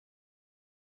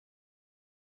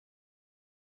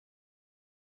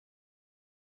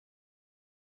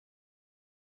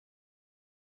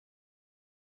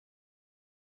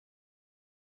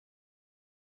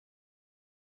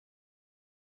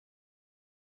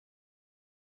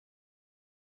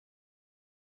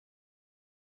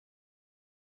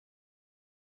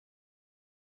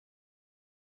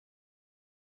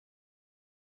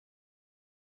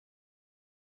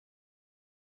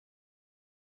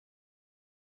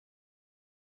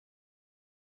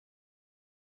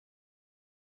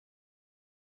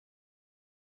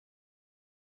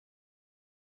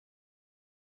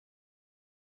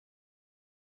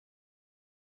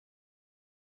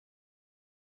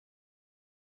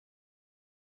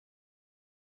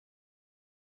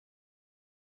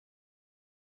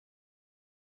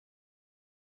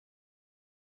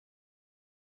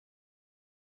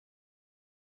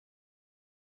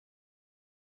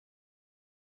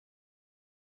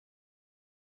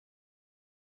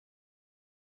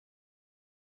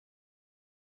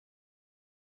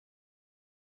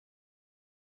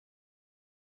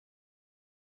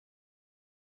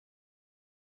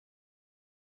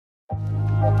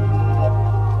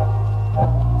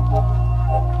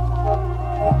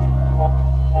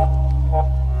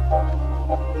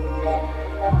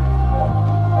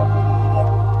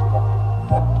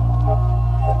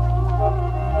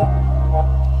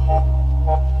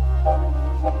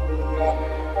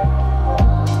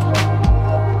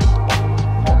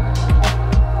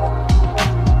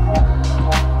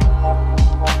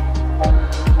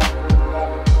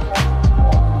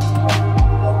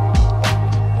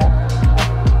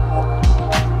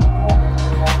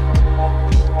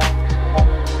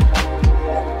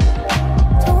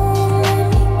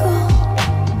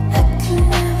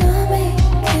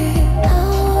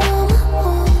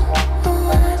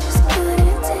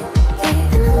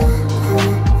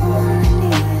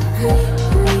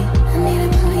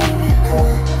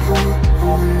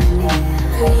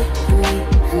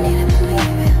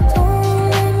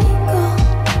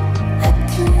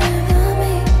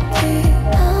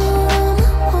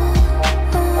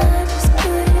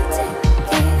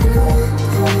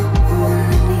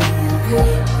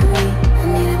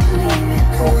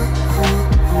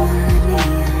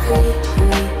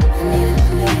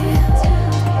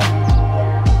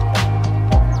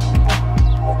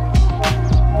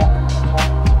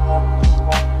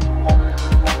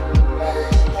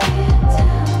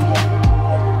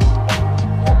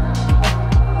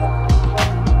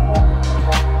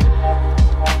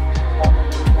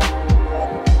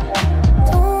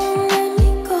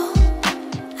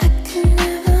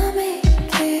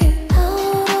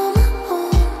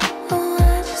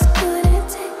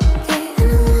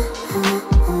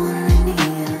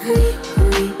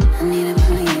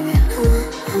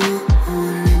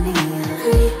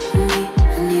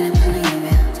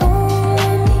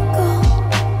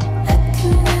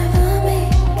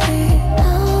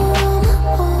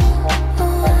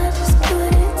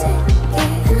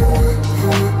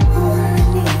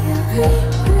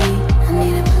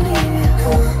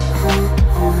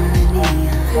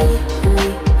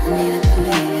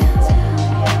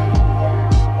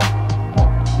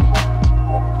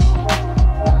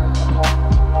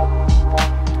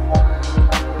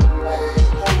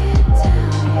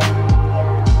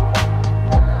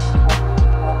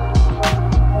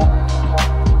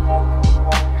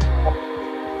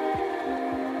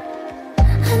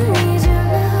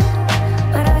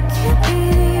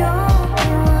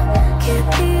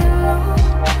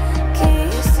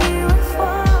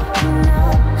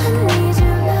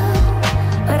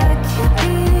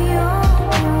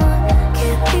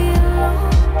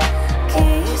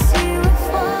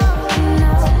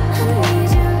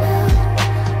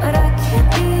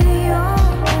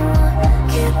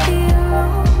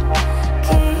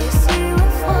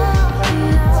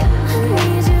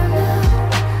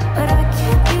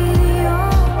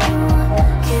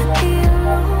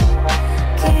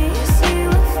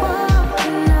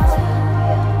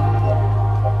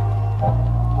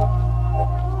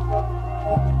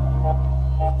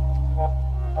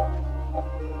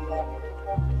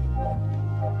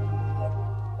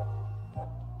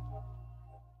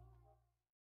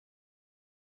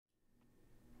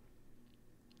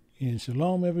And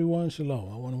shalom, everyone.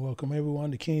 Shalom. I want to welcome everyone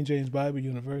to King James Bible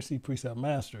University Precept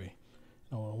Mastery.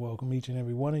 I want to welcome each and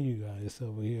every one of you guys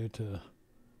over here to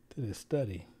this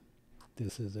study.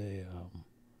 This is a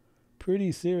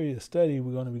pretty serious study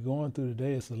we're going to be going through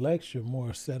today. It's a lecture,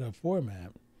 more setup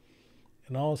format.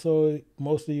 And also,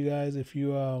 most of you guys, if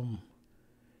you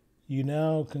you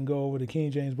now can go over to King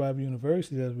James Bible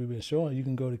University, as we've been showing. You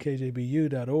can go to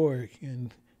KJBU.org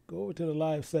and go over to the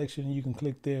live section. You can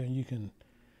click there and you can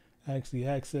actually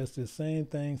access the same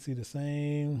thing, see the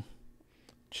same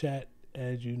chat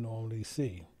as you normally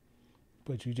see.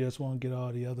 But you just won't get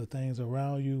all the other things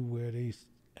around you where they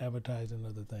advertising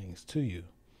other things to you.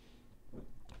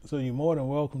 So you're more than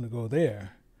welcome to go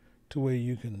there to where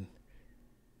you can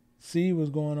see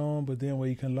what's going on, but then where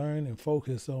you can learn and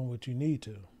focus on what you need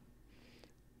to.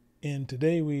 And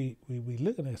today we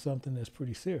looking at something that's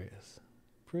pretty serious,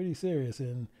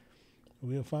 and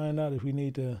we'll find out if we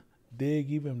need to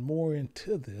dig even more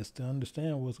into this to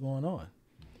understand what's going on.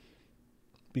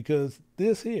 Because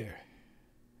this here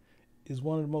is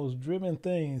one of the most driven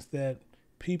things that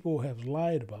people have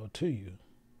lied about to you.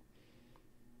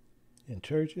 In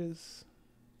churches,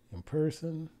 in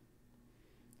person,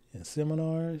 in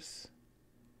seminars,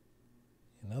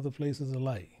 in other places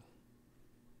alike.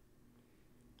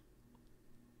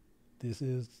 This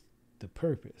is the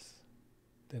purpose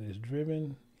that is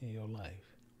driven in your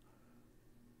life.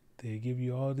 They give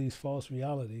you all these false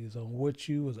realities on what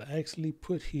you was actually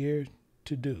put here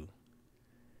to do.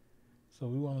 So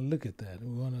we want to look at that.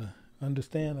 And we want to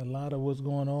understand a lot of what's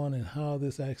going on and how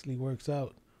this actually works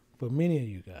out for many of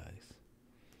you guys.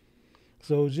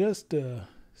 So just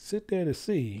sit there to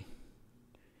see.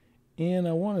 And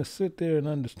I want to sit there and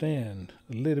understand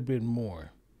a little bit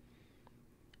more.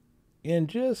 And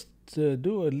just to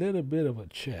do a little bit of a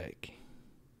check.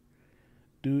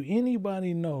 Do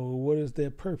anybody know what is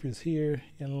their purpose here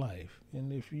in life?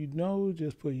 And if you know,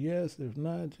 just put yes. If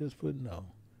not, just put no.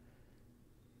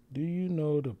 Do you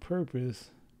know the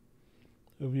purpose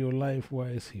of your life while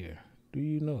it's here? Do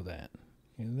you know that?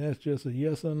 And that's just a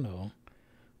yes or no.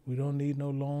 We don't need no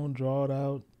long drawn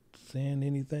out saying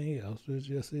anything else. It's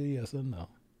just a yes or no.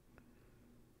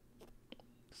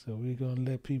 So we're going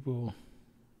to let people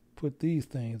put these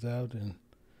things out and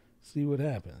see what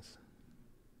happens.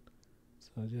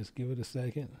 So just give it a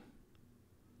second.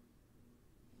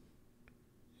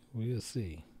 We'll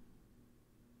see.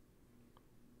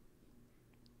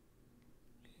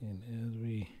 And as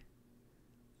we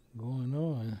going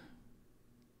on,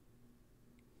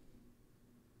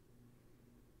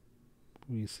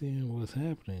 we seeing what's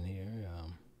happening here.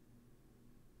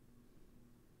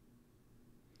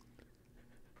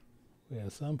 We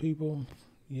have some people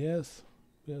yes,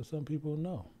 we have some people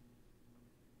no.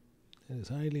 That is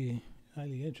highly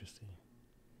interesting.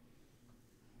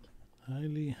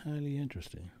 Highly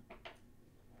interesting.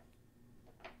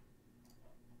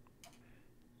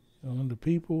 On the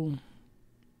people,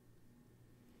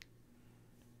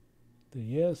 the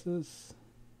yeses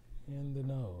and the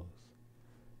nos.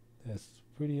 That's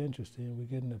pretty interesting. We're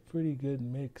getting a pretty good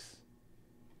mix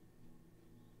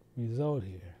result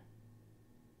here.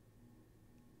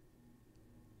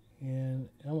 And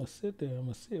I'm going to sit there, I'm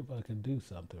going to see if I can do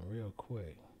something real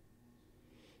quick.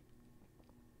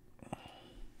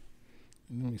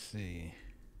 Let me see.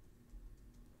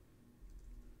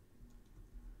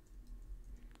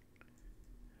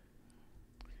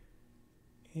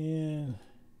 And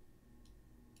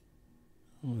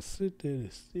I'm going to sit there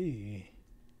to see.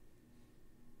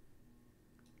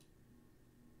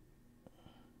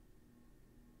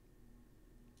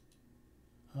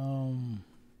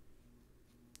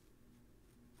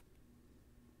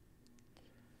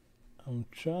 I'm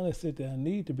trying to sit there. I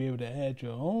need to be able to add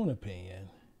your own opinion.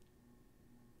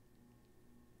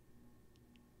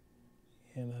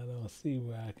 And I don't see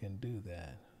where I can do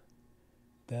that.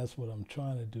 That's what I'm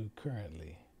trying to do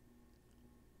currently.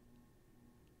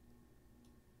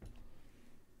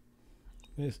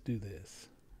 Let's do this.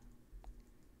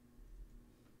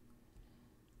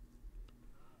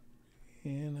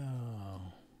 And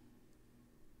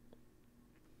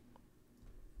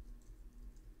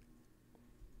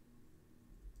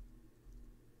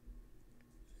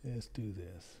let's do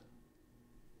this.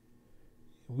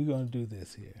 We're going to do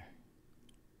this here.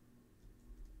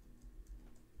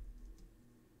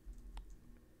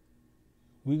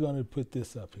 We're going to put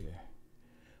this up here.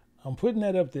 I'm putting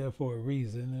that up there for a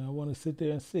reason, and I want to sit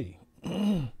there and see.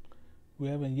 We're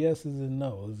having yeses and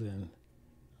nos, and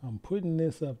I'm putting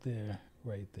this up there,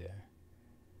 right there.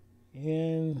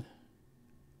 And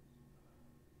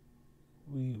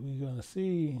we're going to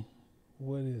see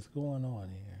what is going on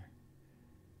here.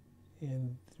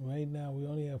 And right now we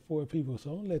only have 4 people,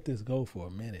 so I'm going to let this go for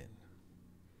a minute.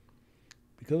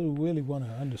 Because we really want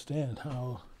to understand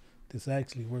how this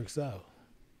actually works out.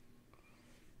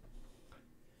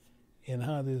 And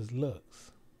how this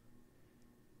looks.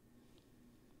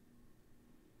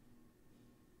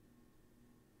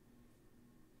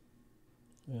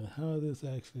 And how this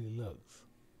actually looks.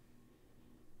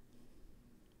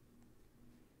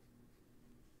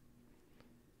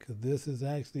 Because this is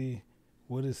actually,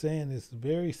 what it's saying is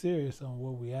very serious on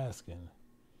what we're asking.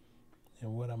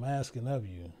 And what I'm asking of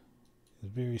you is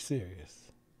very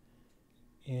serious.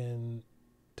 And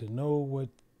to know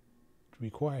what's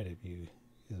required of you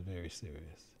is very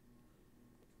serious.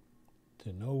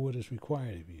 To know what is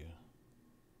required of you.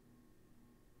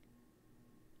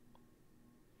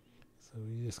 So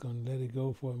we're just going to let it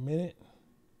go for a minute.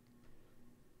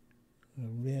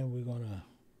 And then we're going to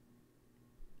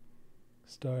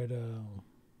start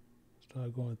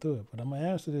going through it. But I'm going to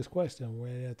answer this question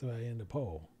right after I end the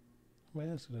poll. I'm going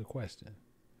to answer the question.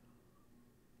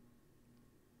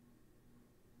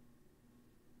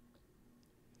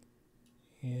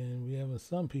 And we have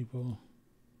some people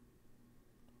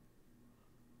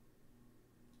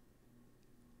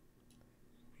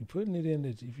if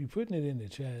you're putting it in the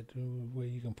chat where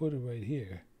you can put it right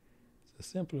here, it's a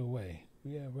simpler way.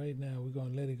 Right now we're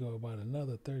going to let it go about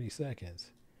another 30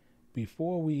 seconds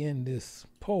before we end this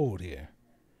poll here.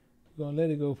 We're going to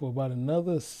let it go for about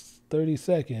another 30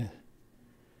 seconds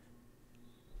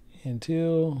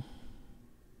until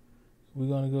we're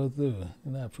going to go through it.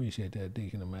 And I appreciate that,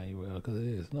 Deacon Emmanuel, because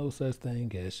there is no such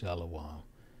thing as shalom.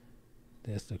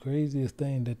 That's the craziest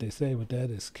thing that they say with that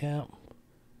is camp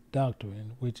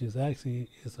doctrine, which is actually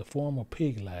a form of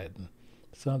pig Latin,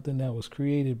 something that was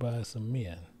created by some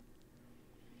men.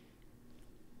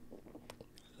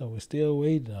 So we're still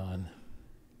waiting on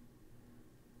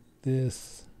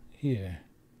this here.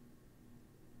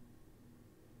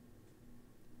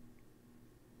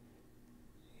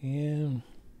 And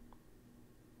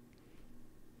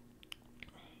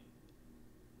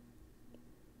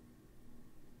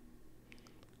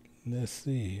let's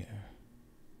see here.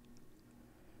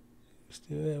 We're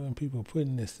still having people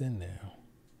putting this in there.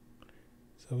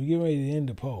 So we're getting ready to end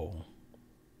the poll.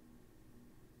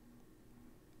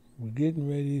 We're getting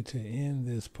ready to end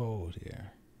this poll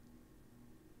here.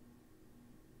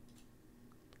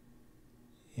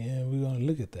 And we're going to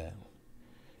look at that.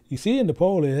 You see in the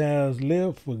poll it has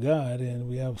live for God, and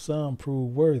we have some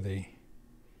prove worthy.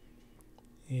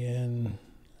 And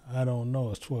I don't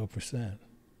know, it's 12%.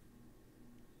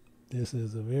 This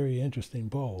is a very interesting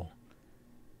poll.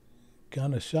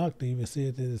 Kind of shocked to even see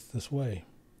it this way.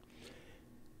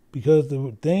 Because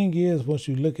the thing is, once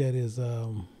you look at it, is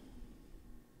I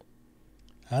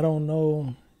don't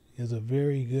know is a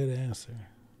very good answer.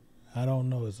 I don't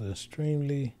know is an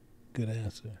extremely good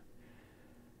answer.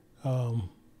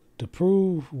 To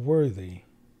prove worthy,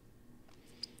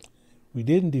 we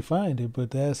didn't define it,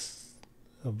 but that's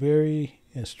a very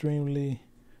extremely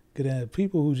good answer.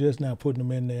 People who just now putting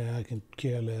them in there, I can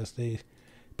care less.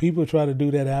 People try to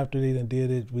do that after they done did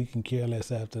it. We can care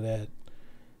less after that.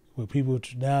 Where people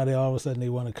now they all of a sudden they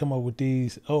want to come up with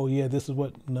these. Oh yeah, this is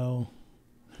what. No,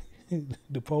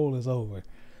 the poll is over.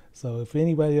 So if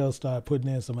anybody else start putting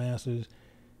in some answers,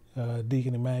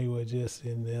 Deacon Emmanuel just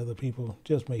and the other people,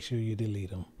 just make sure you delete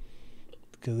them,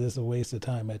 because it's a waste of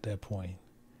time at that point.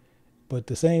 But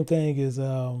the same thing is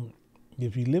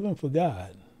if you're living for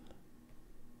God,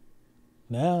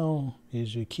 now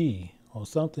is your key on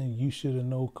something you should have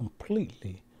known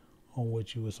completely on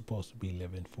what you were supposed to be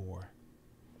living for.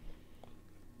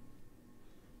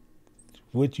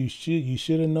 What you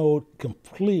should have known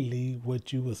completely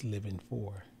what you was living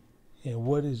for, and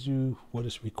what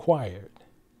is required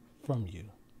from you.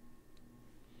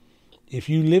 If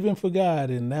you living for God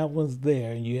and that one's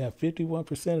there, and you have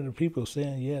 51% of the people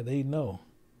saying, yeah, they know,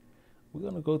 we're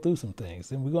going to go through some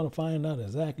things, and we're going to find out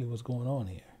exactly what's going on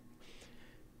here.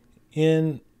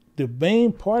 And the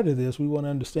main part of this we want to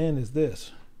understand is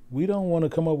this. We don't want to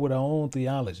come up with our own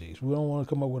theologies. We don't want to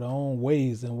come up with our own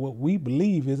ways, and what we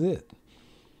believe is it.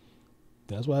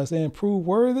 That's why I'm saying prove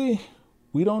worthy.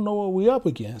 We don't know what we're up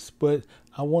against, but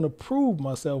I want to prove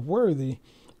myself worthy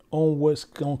on what's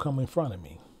going to come in front of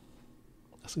me.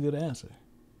 That's a good answer.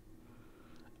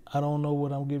 I don't know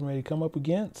what I'm getting ready to come up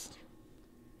against.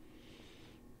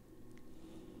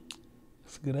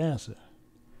 That's a good answer.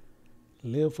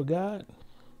 Live for God,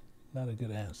 not a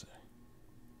good answer.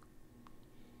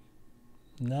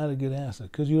 Not a good answer,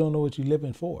 because you don't know what you're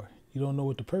living for. You don't know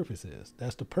what the purpose is.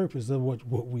 That's the purpose of what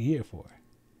we're here for.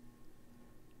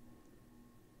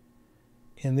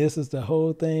 And this is the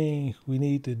whole thing we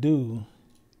need to do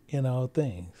in all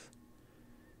things.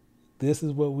 This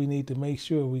is what we need to make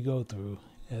sure we go through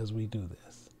as we do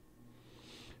this.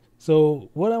 So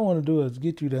what I want to do is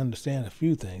get you to understand a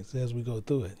few things as we go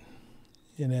through it.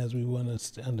 And as we want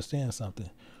to understand something,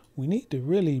 we need to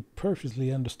really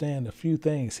purposely understand a few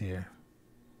things here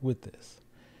with this.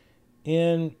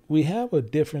 And we have a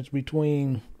difference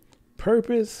between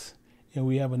purpose and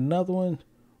we have another one,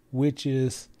 which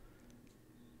is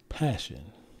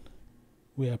passion.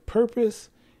 We have purpose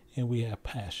and we have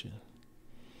passion.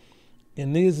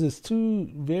 And these is two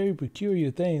very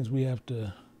peculiar things we have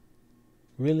to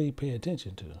really pay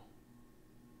attention to.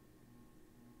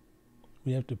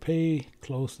 We have to pay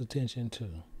close attention to.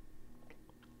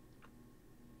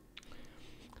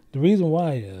 The reason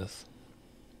why is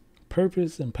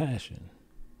purpose and passion.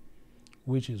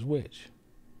 Which is which?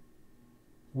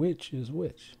 Which is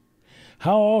which?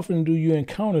 How often do you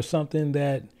encounter something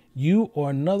that you or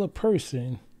another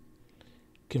person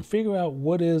can figure out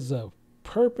what is a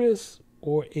purpose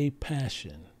or a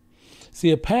passion?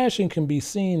 See, a passion can be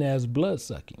seen as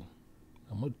blood-sucking.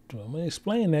 I'm going to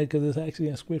explain that because it's actually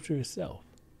in Scripture itself.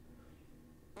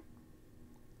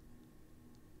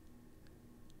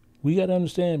 We got to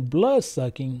understand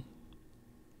blood-sucking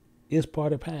is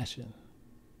part of passion.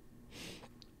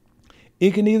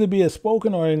 It can either be a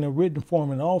spoken or in a written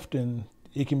form, and often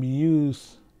it can be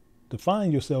used to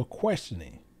find yourself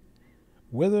questioning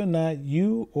whether or not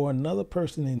you or another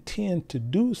person intend to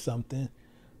do something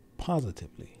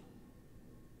positively.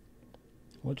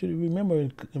 I want you to remember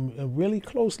and really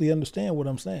closely understand what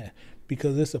I'm saying,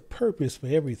 because it's a purpose for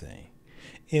everything.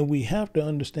 And we have to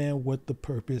understand what the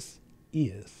purpose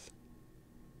is,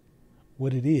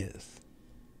 what it is,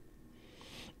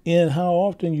 and how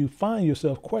often you find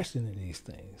yourself questioning these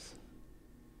things.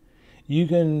 You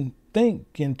can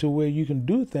think into where you can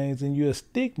do things and you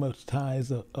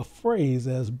stigmatize a phrase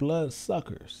as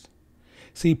bloodsuckers.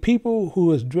 See, people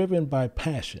who is driven by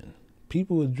passion,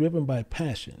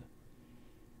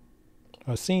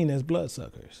 are seen as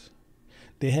bloodsuckers.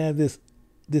 They have this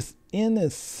inner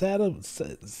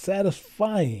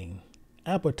satisfying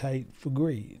appetite for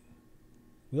greed.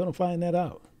 We're going to find that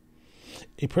out.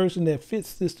 A person that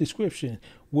fits this description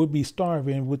would be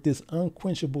starving with this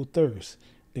unquenchable thirst.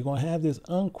 They're going to have this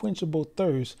unquenchable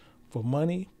thirst for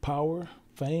money, power,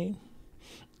 fame.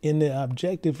 And the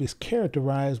objective is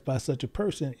characterized by such a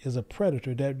person as a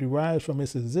predator that derives from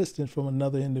its existence from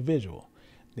another individual.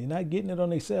 They're not getting it on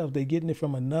themselves. They're getting it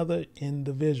from another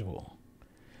individual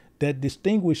that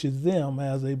distinguishes them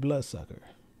as a bloodsucker.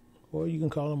 Or you can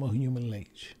call them a human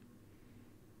leech.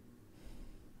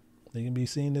 They can be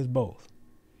seen as both.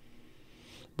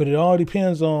 But it all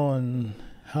depends on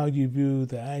how you view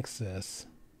the access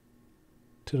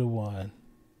to the one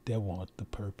that wants the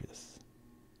purpose.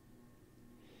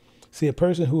 See, a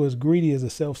person who is greedy is a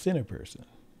self-centered person.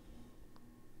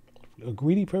 A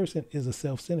greedy person is a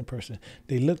self-centered person.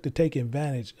 They look to take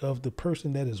advantage of the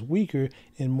person that is weaker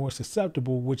and more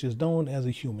susceptible, which is known as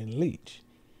a human leech.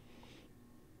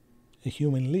 A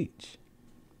human leech.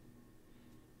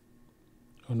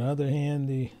 On the other hand,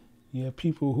 you have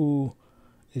people who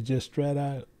is just straight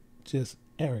out, just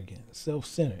arrogant,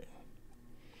 self-centered.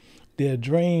 They're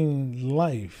drained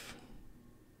life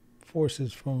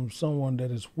forces from someone that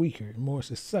is weaker, more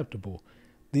susceptible.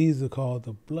 These are called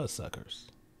the bloodsuckers.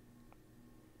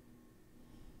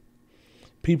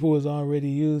 People has already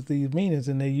used these meanings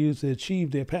and they use to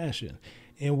achieve their passion,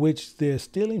 in which they're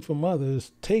stealing from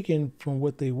others, taking from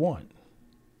what they want.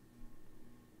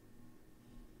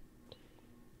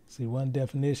 See, one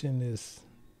definition is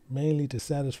mainly to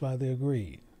satisfy their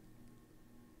greed.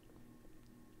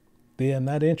 They are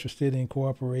not interested in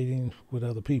cooperating with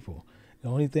other people. The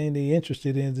only thing they're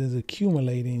interested in is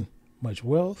accumulating much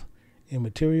wealth and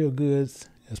material goods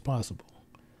as possible.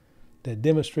 That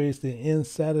demonstrates the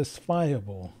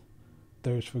insatisfiable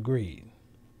thirst for greed.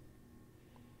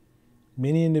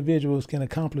 Many individuals can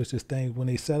accomplish this thing when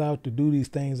they set out to do these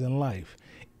things in life.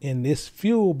 And it's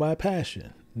fueled by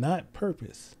passion, not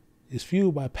purpose. It's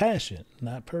fueled by passion,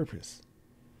 not purpose.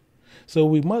 So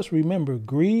we must remember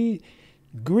greed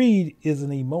is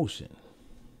an emotion.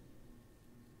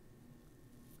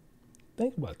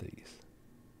 Think about these.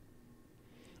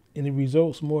 And it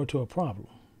results more to a problem,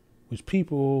 which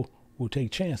people will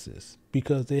take chances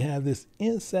because they have this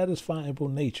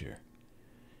insatisfiable nature.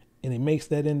 And it makes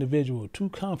that individual too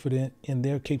confident in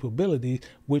their capabilities,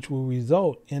 which will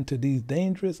result into these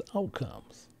dangerous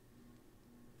outcomes.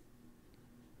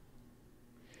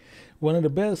 One of the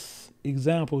best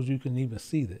examples you can even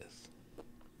see this.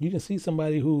 You can see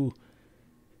somebody who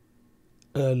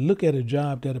look at a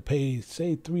job that pays,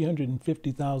 say,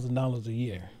 $350,000 a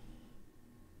year.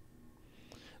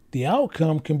 the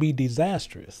outcome can be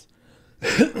disastrous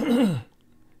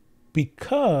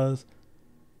because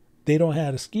they don't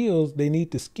have the skills. They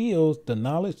need the skills, the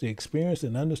knowledge, the experience,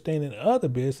 and understanding of the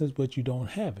business, but you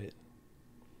don't have it.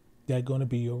 That's going to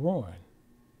be your ruin.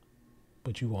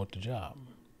 But you want the job.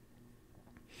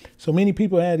 So many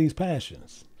people have these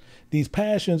passions. These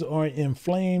passions are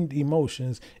inflamed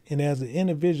emotions, and as an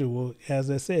individual, as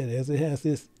I said, as it has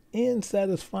this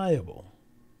insatisfiable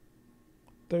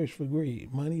thirst for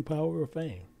greed, money, power, or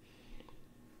fame.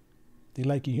 They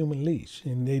like a human leash,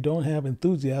 and they don't have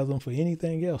enthusiasm for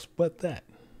anything else but that.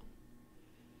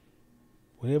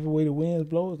 Whatever way the wind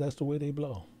blows, that's the way they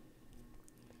blow.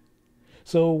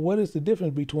 So what is the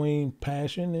difference between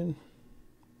passion and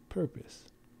purpose?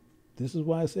 This is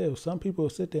why I said some people will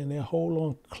sit there and they'll hold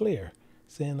on clear,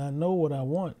 saying, I know what I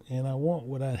want, and I want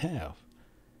what I have.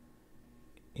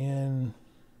 And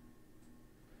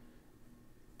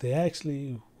they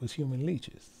actually was human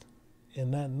leeches, and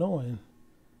not knowing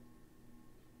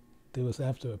they was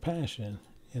after a passion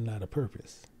and not a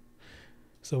purpose.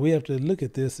 So we have to look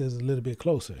at this as a little bit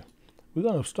closer. We're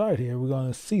going to start here. We're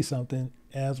going to see something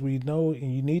as we know,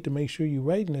 and you need to make sure you're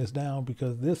writing this down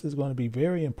because this is going to be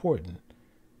very important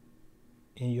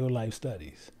in your life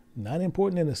studies. Not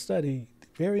important in the study,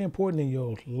 very important in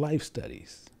your life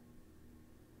studies.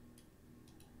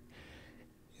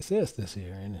 It says this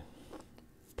here in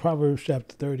Proverbs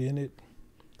chapter 30, and it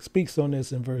speaks on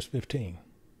this in verse 15.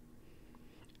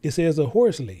 It says, a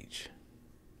horse leech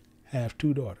have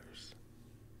 2 daughters.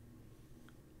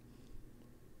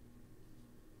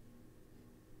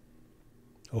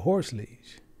 A horse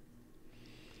leech.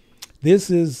 This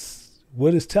is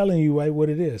what it's telling you, right, what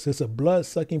it is. It's a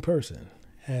blood-sucking person,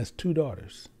 has 2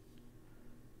 daughters,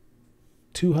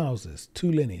 2 houses,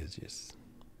 2 lineages.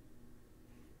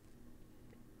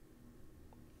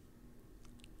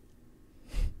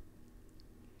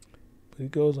 But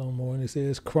it goes on more, and it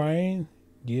says, crying,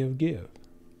 give, give.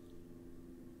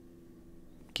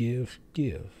 Give,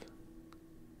 give.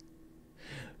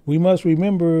 We must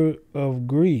remember of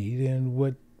greed and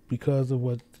what, because of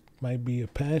what might be a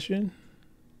passion,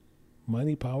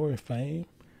 money, power, and fame,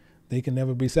 they can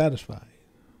never be satisfied.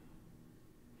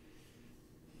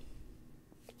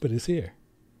 But it's here.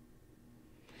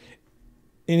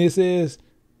 And it says,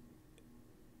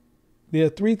 there are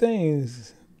 3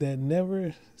 things that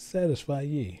never satisfy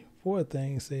ye. 4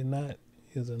 things say not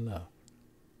is enough.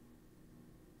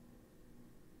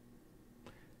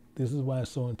 This is why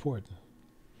it's so important.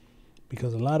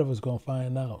 Because a lot of us are going to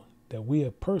find out that we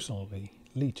are personally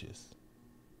leeches.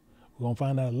 We're going to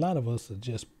find out a lot of us are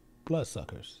just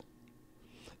bloodsuckers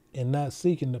and not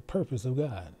seeking the purpose of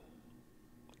God.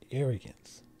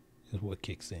 Arrogance is what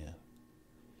kicks in.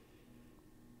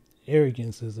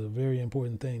 Arrogance is a very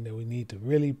important thing that we need to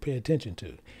really pay attention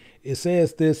to. It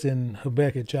says this in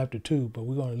Habakkuk chapter 2, but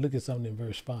we're going to look at something in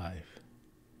verse 5.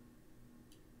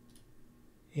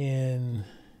 And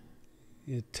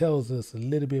it tells us a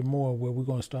little bit more where we're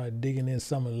going to start digging in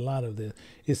a lot of this.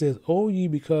 It says, O ye,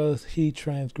 because he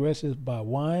transgresses by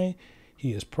wine,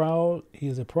 he is proud, he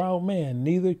is a proud man,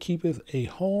 neither keepeth a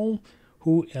home,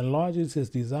 who enlarges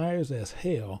his desires as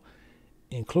hell,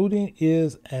 including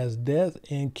is as death,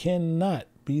 and cannot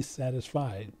be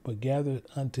satisfied, but gathered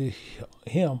unto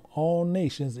him all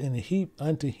nations, and heap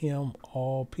unto him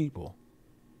all people.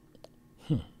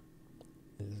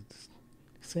 It's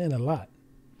saying a lot.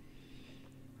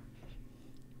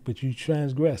 But you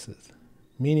transgresseth,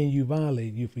 meaning you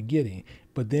violate, you forgetting.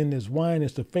 But then this wine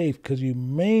is the faith, because you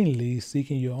mainly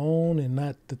seeking your own and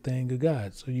not the thing of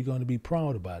God. So you're going to be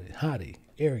proud about it, haughty,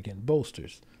 arrogant,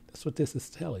 boasters. That's what this is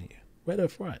telling you, right up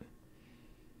front.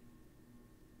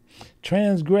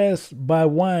 Transgress by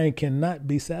wine cannot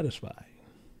be satisfied.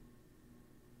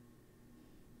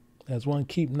 As one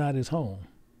keep not his home.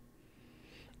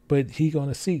 But he going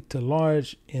to seek to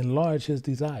enlarge his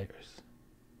desires.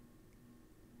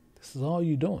 This is all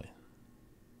you're doing.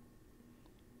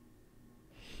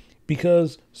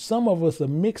 Because some of us are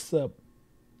mixed up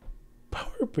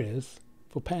purpose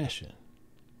for passion.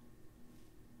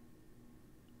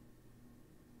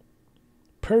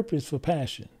 Purpose for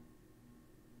passion.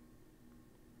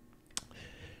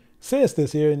 Says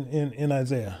this here in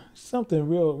Isaiah. Something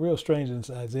real strange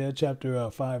in Isaiah chapter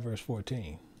 5 verse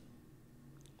 14.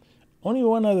 Only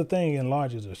one other thing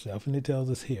enlarges herself, and it tells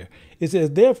us here. It says,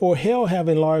 therefore hell have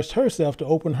enlarged herself to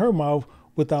open her mouth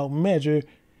without measure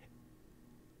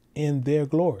in their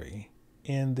glory,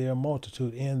 in their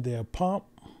multitude, in their pomp,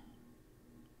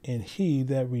 and he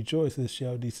that rejoiceth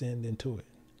shall descend into it.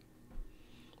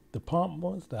 The pomp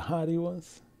ones, the haughty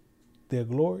ones, their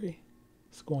glory,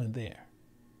 it's going there.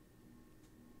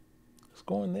 It's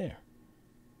going there.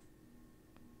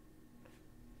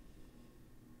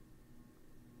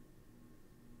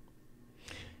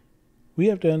 We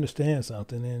have to understand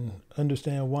something and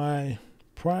understand why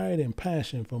pride and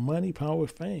passion for money, power,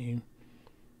 fame,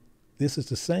 this is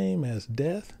the same as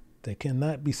death that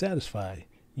cannot be satisfied.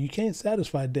 You can't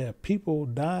satisfy death. People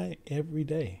die every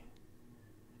day.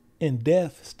 And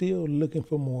death still looking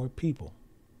for more people.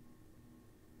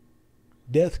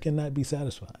 Death cannot be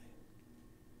satisfied.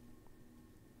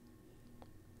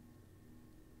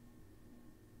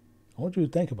 I want you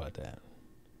to think about that.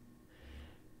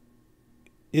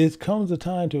 It comes a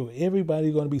time to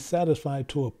everybody's going to be satisfied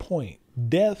to a point.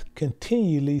 Death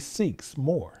continually seeks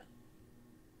more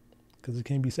because it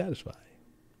can't be satisfied.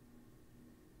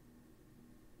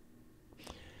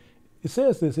 It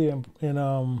says this here in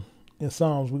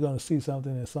Psalms. We're going to see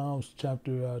something in Psalms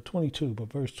chapter 22,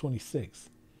 but verse 26.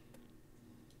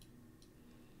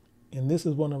 And this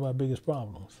is one of our biggest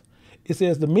problems. It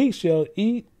says, the meek shall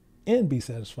eat and be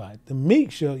satisfied. The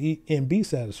meek shall eat and be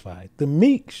satisfied. The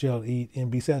meek shall eat and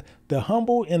be satisfied. The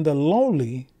humble and the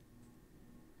lowly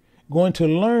going to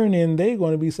learn and they're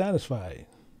going to be satisfied.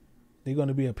 They're going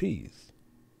to be appeased.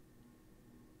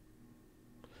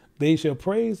 They shall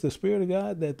praise the Spirit of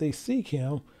God that they seek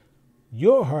him.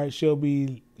 Your heart shall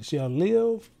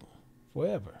live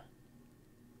forever.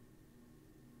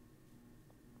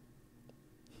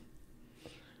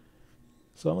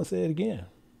 So I'm going to say it again.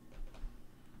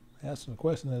 Asking the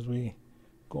question as we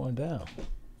going down.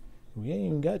 We ain't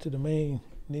even got to the main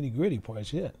nitty-gritty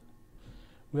parts yet.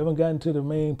 We haven't gotten to the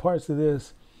main parts of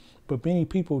this, but many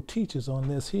people teach us on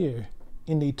this here,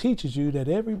 and they teaches you that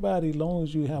everybody, as long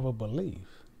as you have a belief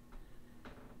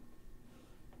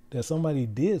that somebody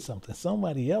did something,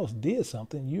 somebody else did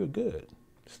something, you're good.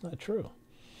 It's not true.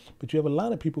 But you have a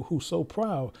lot of people who are so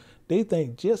proud, they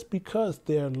think just because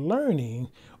they're learning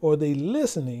or they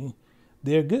listening,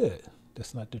 they're good.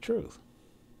 That's not the truth.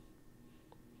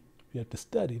 You have to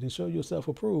study to show yourself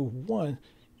approved. One,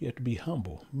 you have to be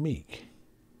humble, meek,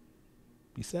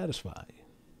 be satisfied.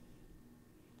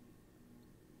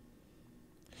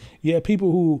 You have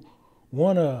people who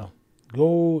want to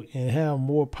go and have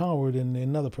more power than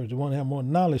another person. They want to have more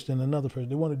knowledge than another person.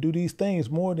 They want to do these things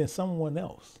more than someone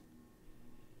else.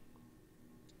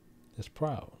 That's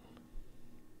proud.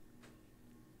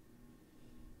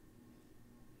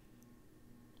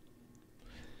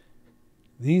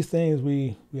 These things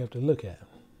we have to look at.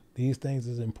 These things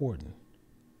is important.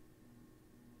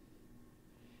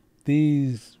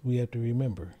 These we have to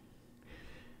remember.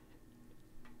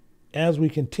 As we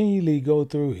continually go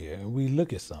through here and we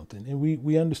look at something and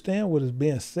we understand what is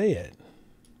being said,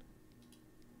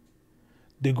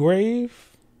 the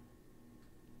grave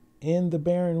and the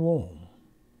barren womb,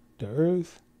 the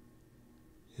earth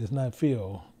is not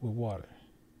filled with water.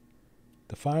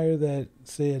 The fire that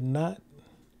said not,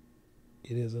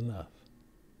 it is enough.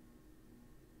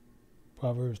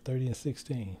 Proverbs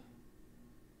 30:16.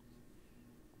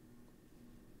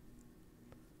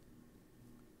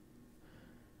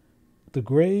 The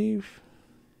grave,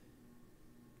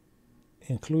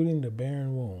 including the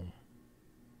barren womb.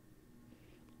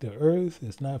 The earth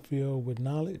is not filled with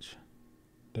knowledge.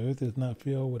 The earth is not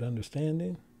filled with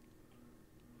understanding.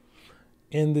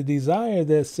 And the desire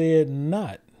that said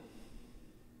not,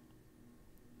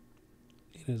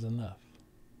 it is enough.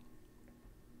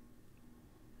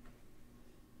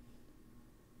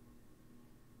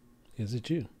 Is it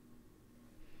you?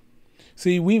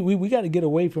 See, we got to get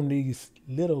away from these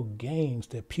little games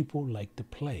that people like to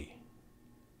play.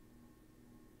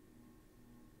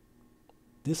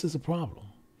 This is a problem.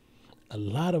 A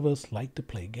lot of us like to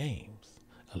play games.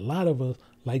 A lot of us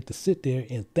like to sit there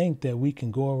and think that we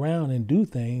can go around and do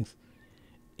things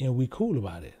and we cool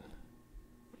about it.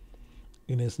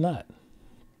 And it's not.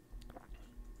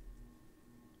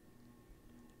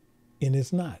 And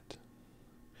it's not.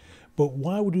 But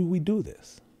why do we do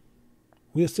this?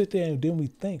 We'll sit there and then we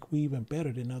think we're even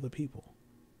better than other people.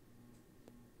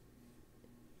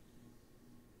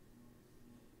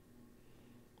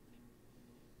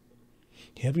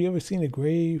 Have you ever seen a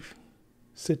grave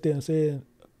sit there and say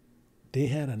they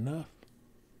had enough?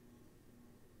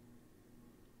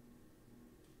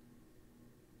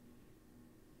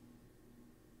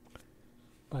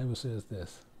 Bible says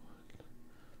this.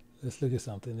 Let's look at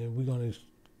something, and we're going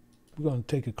to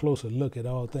take a closer look at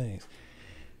all things.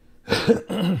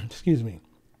 Excuse me.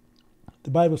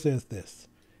 The Bible says this,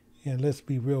 and let's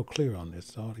be real clear on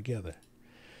this all together.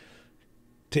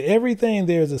 To everything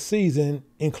there is a season,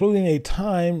 including a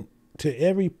time to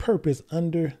every purpose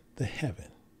under the heaven.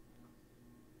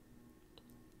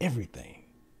 Everything.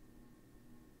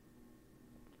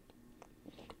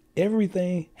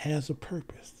 Everything has a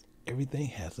purpose. Everything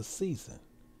has a season.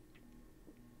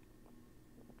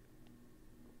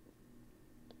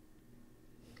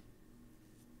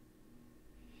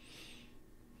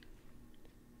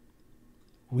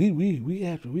 We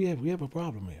have a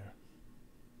problem here.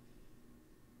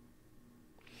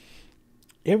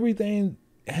 Everything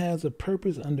has a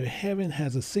purpose under heaven,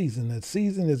 has a season. That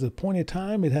season is a appointed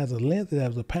time. It has a length. It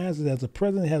has a past. It has a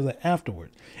present. It has an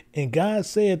afterward. And God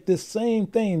said this same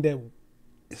thing that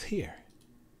is here.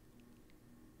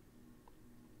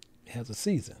 It has a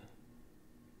season.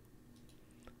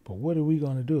 But what are we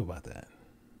going to do about that?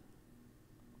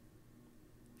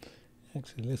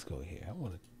 Actually, let's go here. I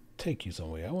want to take you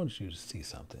somewhere. I want you to see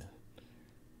something.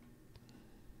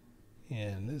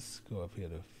 And let's go up here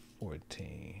to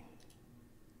 14.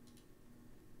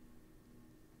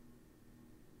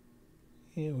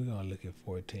 And we're going to look at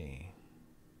 14.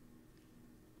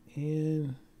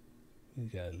 And we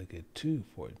got to look at 2:14.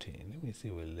 Let me see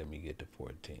what let me get to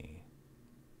 14.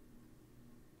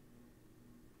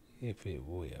 If it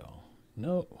will.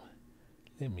 No.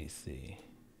 Let me see.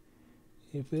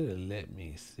 If it'll let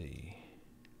me see.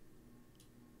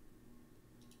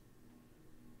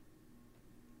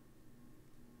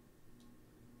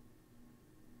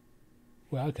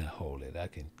 Well, I can hold it. I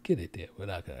can get it there, but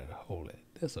I can hold it.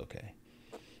 That's okay.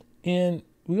 And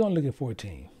we're going to look at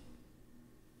 14.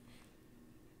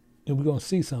 And we're going to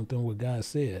see something what God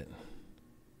said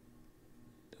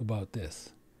about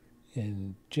this.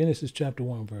 In Genesis chapter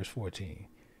 1, verse 14,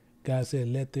 God said,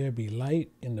 "Let there be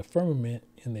light in the firmament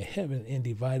in the heaven, and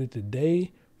divided the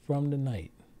day from the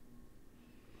night.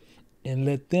 And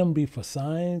let them be for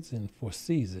signs and for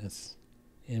seasons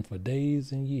and for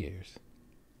days and years."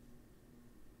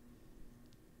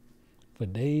 For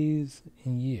days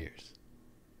and years.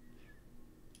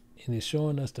 And it's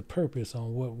showing us the purpose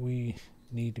on what we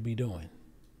need to be doing.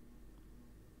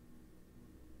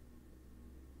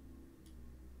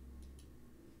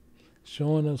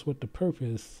 Showing us what the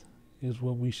purpose is,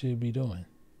 what we should be doing.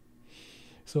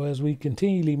 So as we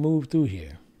continually move through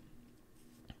here,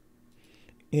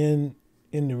 and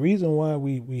the reason why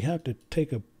we have to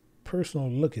take a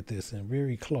personal look at this and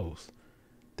very close,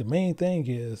 the main thing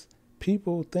is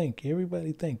people think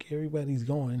everybody's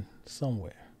going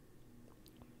somewhere,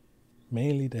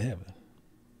 mainly to heaven,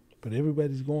 but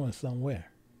everybody's going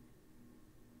somewhere.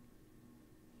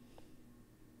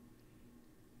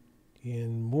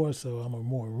 And more so, I'm a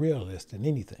more realist than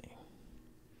anything,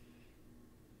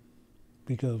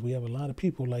 because we have a lot of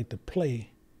people like to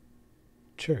play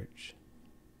church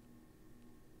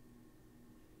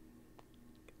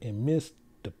and miss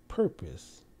the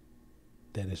purpose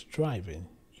that is driving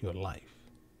your life.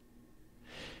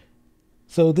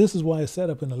 So this is why it's set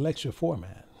up in a lecture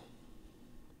format.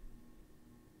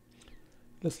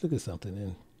 Let's look at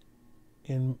something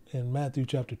in Matthew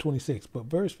chapter 26, but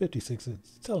verse 56 is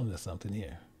telling us something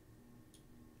here.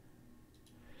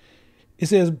 It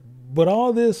says, "But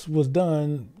all this was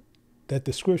done that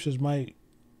the scriptures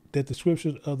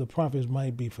of the prophets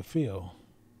might be fulfilled.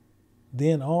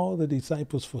 Then all the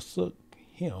disciples forsook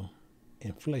him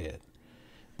and fled."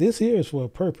 This here is for a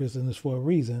purpose, and it's for a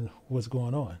reason what's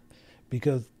going on.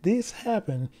 Because this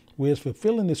happened where it's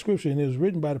fulfilling the scripture, and it was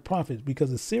written by the prophets,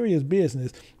 because it's serious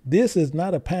business. This is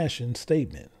not a passion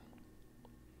statement.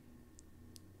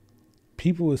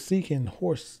 People are seeking a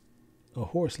horse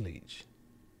leech.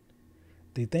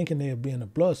 They thinking they're being a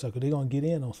bloodsucker. They're going to get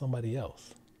in on somebody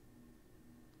else.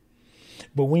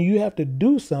 But when you have to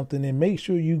do something and make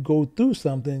sure you go through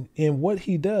something, and what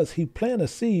he does, he plant a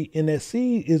seed, and that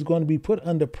seed is going to be put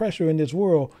under pressure in this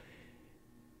world.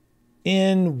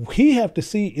 And he have to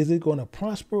see, is it going to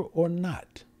prosper or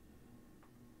not?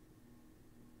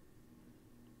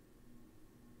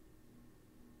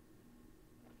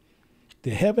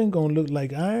 The heaven going to look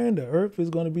like iron. The earth is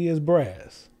going to be as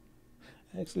brass.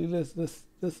 Actually,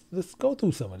 let's go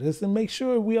through some of this and make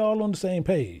sure we all on the same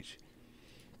page.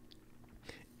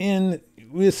 And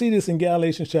we'll see this in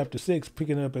Galatians chapter 6,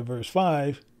 picking up at verse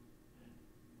 5.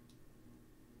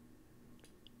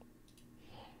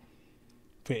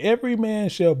 "For every man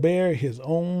shall bear his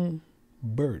own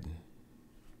burden."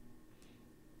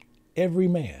 Every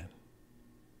man,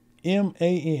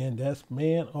 M-A-N, that's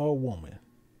man or woman,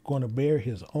 going to bear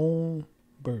his own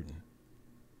burden.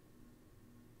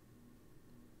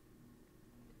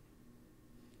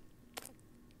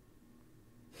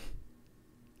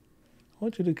 I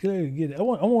want you to clearly get it. I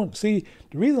want see,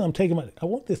 the reason I'm taking I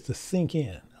want this to sink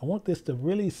in. I want this to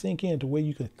really sink in to where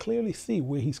you can clearly see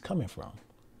where he's coming from.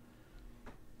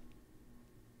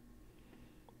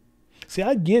 See,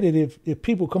 I get it if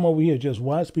people come over here just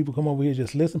watch, people come over here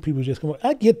just listen, people just come over.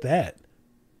 I get that.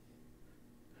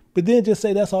 But then just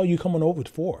say that's all you're coming over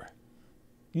for.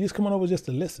 You're just coming over just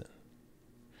to listen.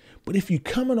 But if you're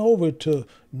coming over to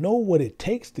know what it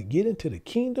takes to get into the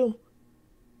kingdom,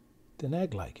 then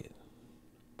act like it.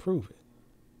 Prove it.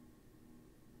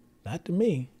 Not to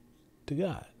me, to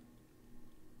God.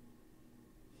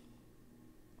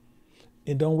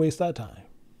 And don't waste our time.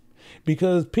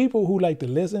 Because people who like to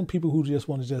listen, people who just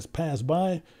want to just pass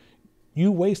by,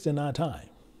 you wasting our time.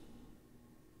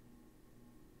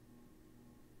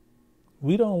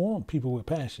 We don't want people with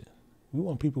passion. We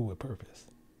want people with purpose.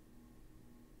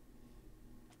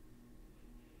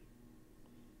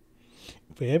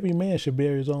 For every man should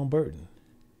bear his own burden.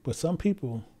 But some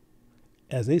people,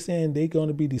 as they saying they're going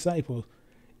to be disciples,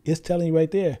 it's telling you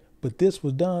right there, but this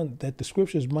was done that the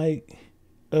scriptures might,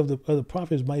 of the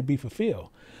prophets might be fulfilled.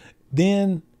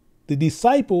 Then the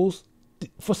disciples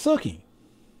forsook him.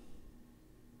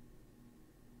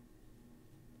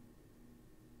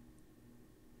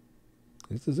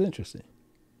 This is interesting.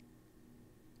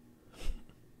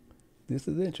 This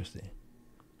is interesting.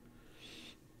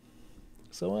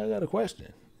 So I got a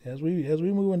question. As we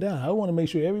moving down, I want to make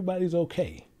sure everybody's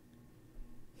okay.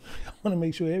 I want to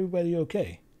make sure everybody's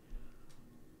okay.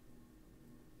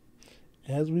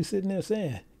 As we sitting there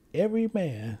saying, every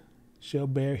man shall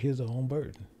bear his own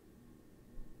burden.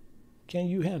 Can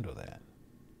you handle that?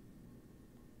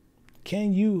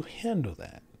 Can you handle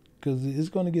that? Because it's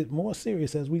going to get more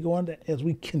serious as we go on, as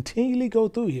we continually go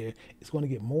through here. It's going to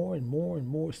get more and more and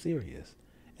more serious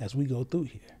as we go through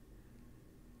here.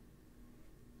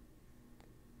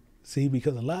 See,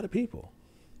 because a lot of people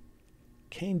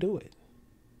can't do it.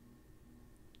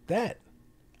 That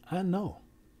I know.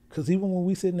 Because even when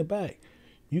we sit in the back,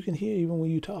 you can hear even when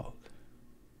you talk.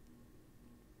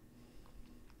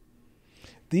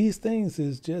 These things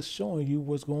is just showing you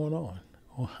what's going on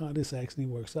how this actually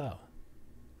works out.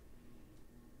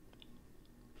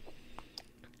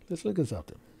 Let's look at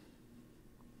something.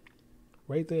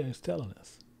 Right there, it's telling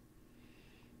us.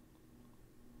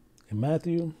 In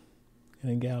Matthew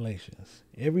and in Galatians,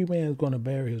 every man is going to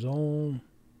bear his own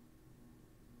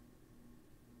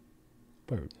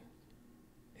burden.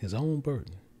 His own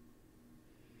burden.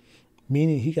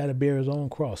 Meaning he got to bear his own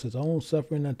cross, his own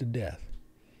suffering unto death,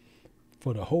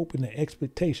 for the hope and the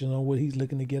expectation on what he's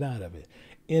looking to get out of it.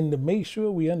 And to make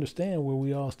sure we understand where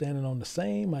we all standing on the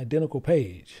same identical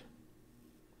page.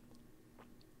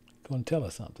 Going to tell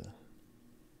us something.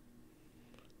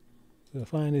 We'll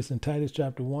find this in Titus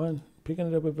chapter 1, picking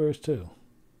it up at verse 2.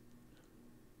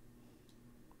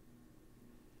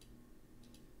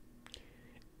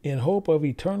 In hope of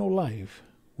eternal life,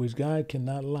 which God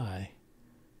cannot lie,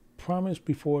 promised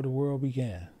before the world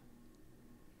began.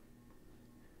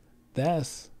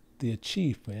 That's the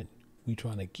achievement we're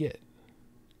trying to get.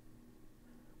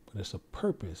 But it's a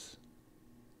purpose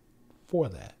for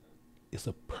that. It's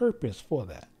a purpose for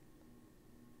that.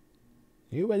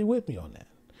 Everybody with me on that?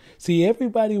 See,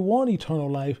 everybody wants eternal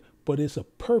life, but it's a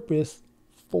purpose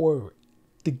for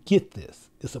to get this.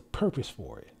 It's a purpose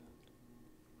for it.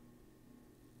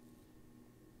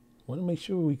 I want to make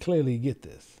sure we clearly get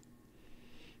this.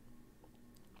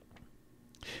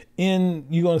 And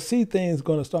you're going to see things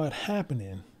going to start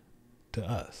happening to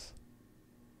us.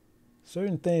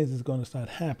 Certain things is going to start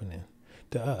happening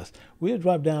to us. We'll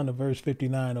drop down to verse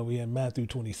 59 over here in Matthew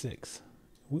 26.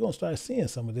 We're going to start seeing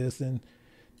some of this. And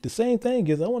the same thing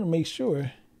is, I want to make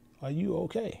sure, are you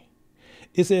okay?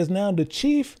 It says, now the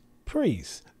chief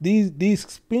priests,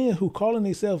 these men who calling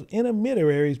themselves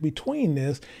intermediaries between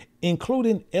this,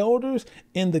 including elders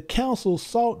and the council,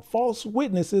 sought false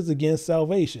witnesses against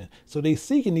salvation. So they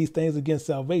seeking these things against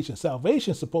salvation.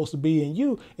 Salvation is supposed to be in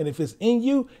you. And if it's in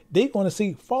you, they're going to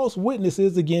seek false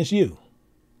witnesses against you.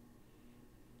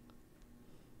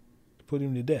 To put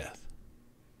him to death.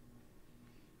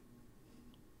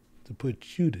 To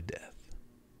put you to death.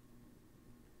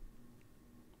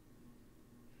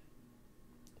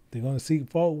 They're going to seek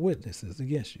false witnesses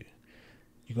against you.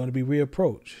 You're going to be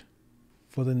reapproached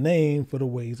for the name, for the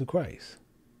ways of Christ.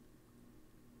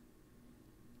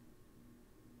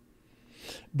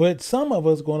 But some of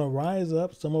us are going to rise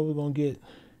up. Some of us are going to get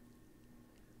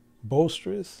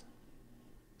boisterous.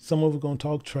 Some of us are going to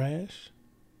talk trash.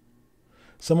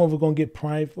 Some of us are going to get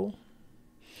prideful.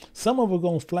 Some of us are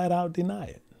going to flat out deny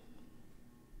it.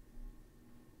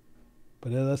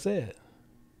 But as I said,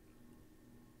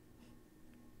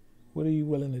 what are you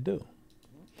willing to do?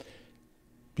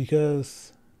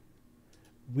 Because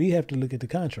we have to look at the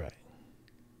contract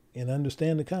and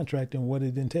understand the contract and what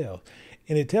it entails.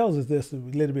 And it tells us this a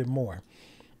little bit more.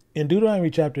 In Deuteronomy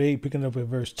chapter 8, picking up at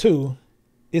verse 2,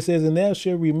 it says, and thou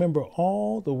shalt remember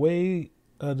all the way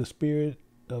of the Spirit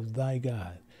of thy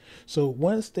God. So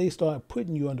once they start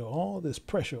putting you under all this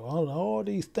pressure, all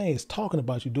these things, talking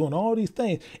about you, doing all these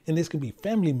things, and this can be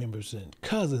family members and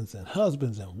cousins and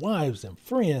husbands and wives and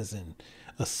friends and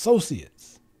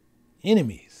associates,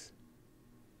 enemies.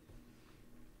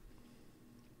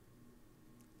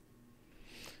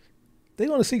 they're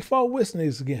going to seek false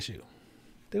witnesses against you.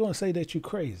 They're going to say that you're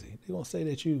crazy. They're going to say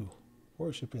that you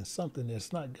worshiping something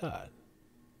that's not God.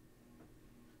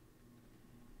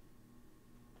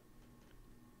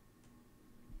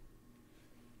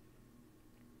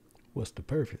 What's the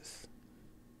purpose?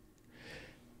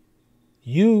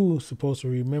 You supposed to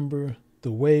remember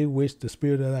the way which the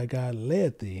Spirit of thy God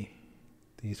led thee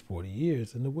these 40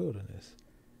 years in the wilderness,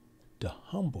 to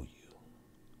humble you,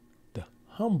 to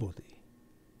humble thee.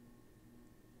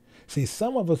 See,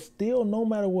 some of us still, no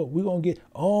matter what, we're going to get,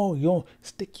 you're going to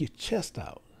stick your chest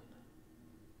out.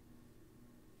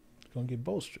 You're going to get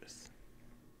boisterous.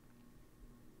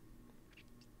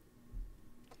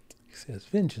 He says,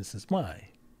 vengeance is mine.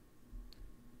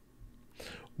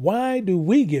 Why do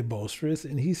we get boisterous?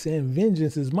 And he's saying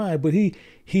vengeance is mine. But he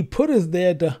put us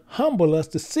there to humble us,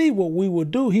 to see what we will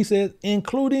do. He says,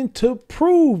 including to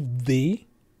prove thee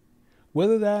what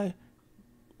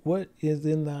is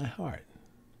in thy heart.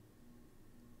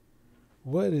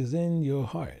 What is in your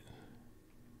heart?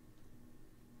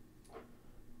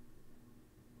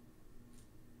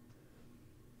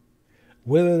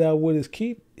 Whether thou wouldest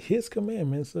keep his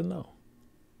commandments or no.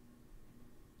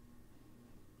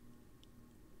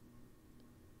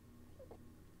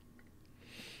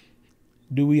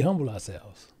 Do we humble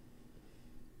ourselves?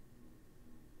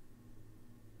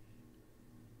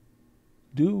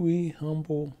 Do we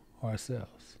humble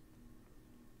ourselves?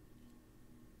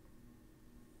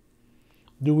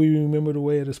 Do we remember the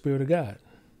way of the Spirit of God?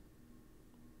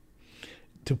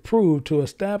 To prove, to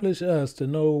establish us to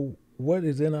know what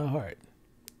is in our heart.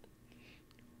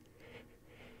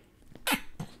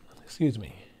 Excuse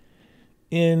me.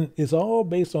 And it's all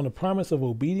based on the promise of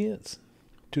obedience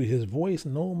to his voice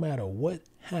no matter what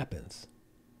happens.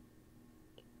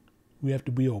 We have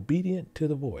to be obedient to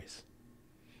the voice.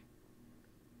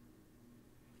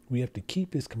 We have to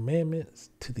keep his commandments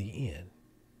to the end.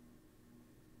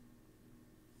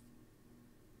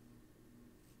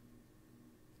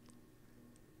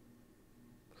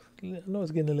 I know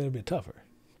it's getting a little bit tougher.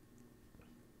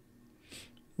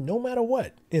 No matter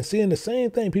what. And seeing the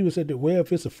same thing, people said that, well,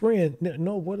 if it's a friend,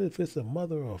 no, what if it's a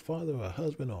mother or a father or a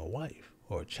husband or a wife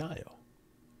or a child?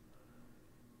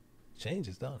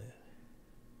 Changes, don't it?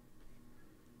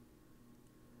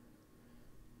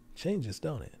 Changes,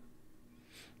 don't it?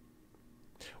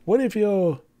 What if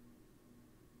your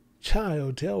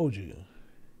child told you,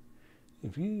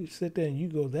 if you sit there and you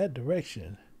go that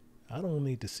direction, I don't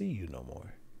need to see you no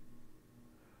more?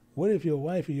 What if your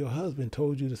wife or your husband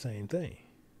told you the same thing?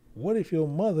 What if your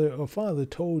mother or father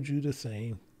told you the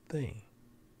same thing?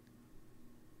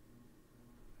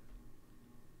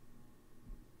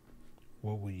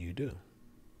 What would you do?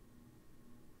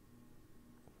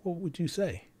 What would you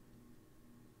say?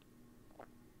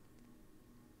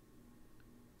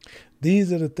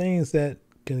 These are the things that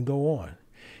can go on.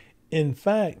 In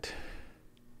fact,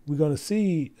 we're going to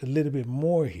see a little bit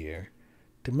more here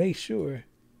to make sure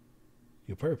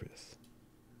your purpose.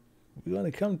 We're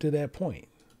going to come to that point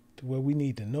to where we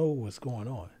need to know what's going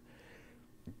on.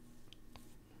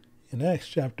 In Acts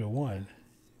chapter 1,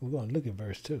 we're going to look at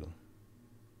verse 2.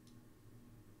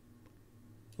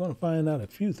 We're going to find out a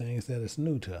few things that is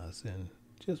new to us and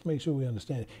just make sure we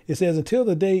understand it. It says, until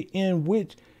the day in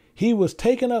which he was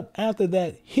taken up, after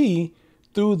that he,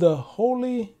 through the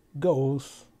Holy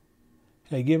Ghost,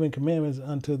 had given commandments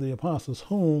unto the apostles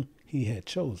whom he had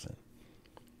chosen.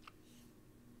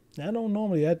 Now,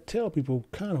 I tell people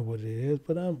kind of what it is,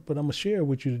 but I'm going to share it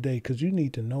with you today because you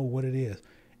need to know what it is.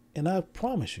 And I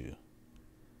promise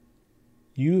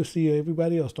you'll see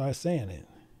everybody else start saying it,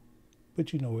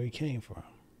 but you know where it came from.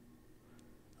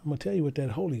 I'm going to tell you what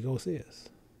that Holy Ghost is.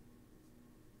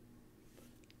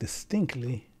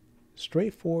 Distinctly,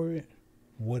 straightforward,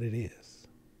 what it is.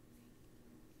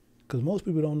 Because most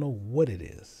people don't know what it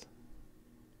is.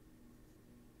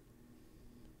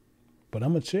 But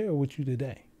I'm going to share it with you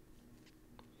today.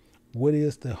 What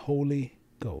is the Holy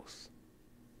Ghost?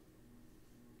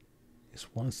 It's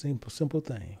one simple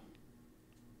thing.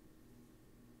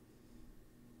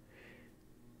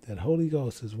 That Holy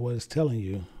Ghost is what it's telling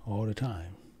you all the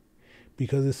time.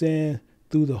 Because it's saying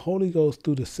through the Holy Ghost,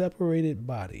 through the separated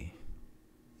body,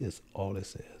 is all it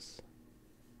says.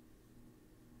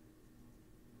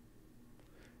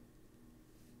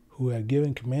 Who had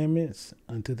given commandments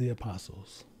unto the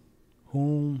apostles,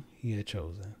 whom he had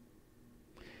chosen.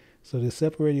 So the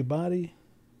separated body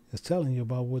is telling you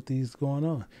about what these going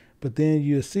on. But then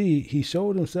you see, he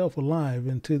showed himself alive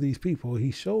unto these people.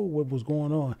 He showed what was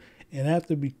going on. And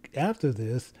after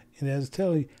this, and as it's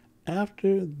telling you,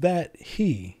 after that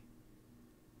he,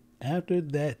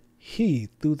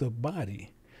 through the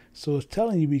body. So it's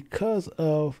telling you because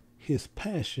of his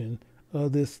passion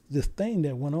of this thing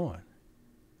that went on.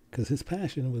 Because his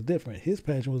passion was different. His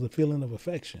passion was a feeling of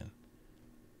affection.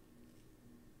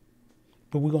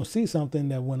 But we're going to see something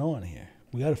that went on here.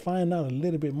 We got to find out a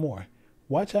little bit more.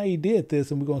 Watch how he did this,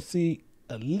 and we're going to see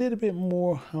a little bit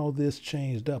more how this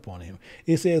changed up on him.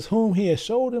 It says, whom he has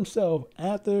showed himself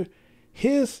after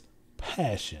his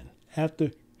passion,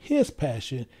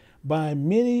 by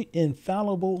many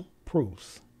infallible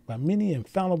proofs. By many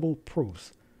infallible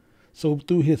proofs. So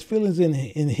through his feelings in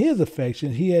his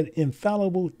affection, he had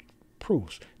infallible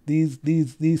proofs.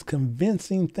 These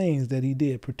convincing things that he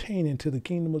did pertaining to the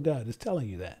kingdom of God. It's telling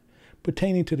you that.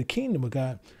 Pertaining to the kingdom of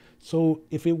God. So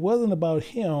if it wasn't about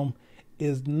him,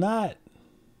 is not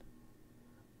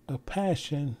a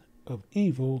passion of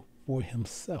evil for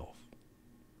himself.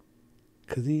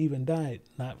 Because he even died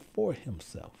not for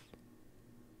himself.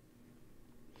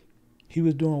 He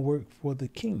was doing work for the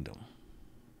kingdom.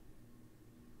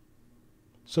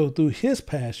 So through his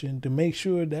passion, to make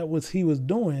sure that what he was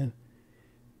doing,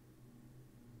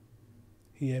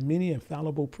 he had many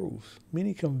infallible proofs,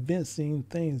 many convincing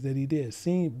things that he did.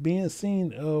 Being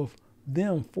seen of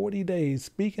them 40 days,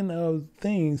 speaking of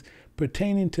things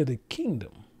pertaining to the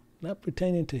kingdom, not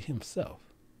pertaining to himself.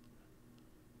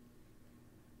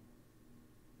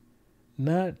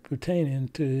 Not pertaining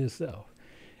to himself.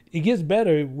 It gets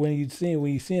better when you're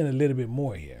seeing a little bit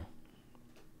more here.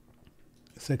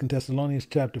 2 Thessalonians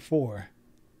chapter 4.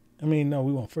 We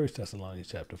want 1 Thessalonians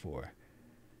chapter 4.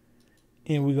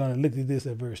 And we're going to look at this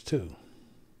at verse 2.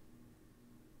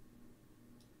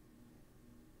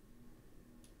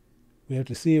 We have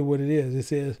to see what it is. It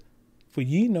says, for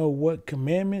ye know what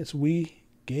commandments we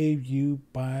gave you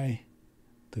by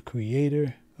the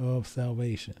Creator of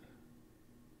salvation.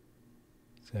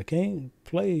 So I can't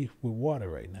play with water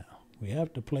right now. We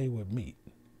have to play with meat.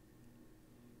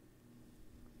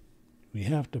 We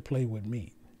have to play with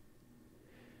meat.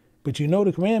 But you know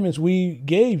the commandments we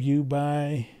gave you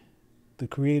by the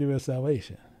Creator of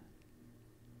salvation.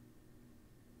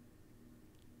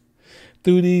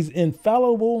 Through these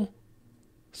infallible,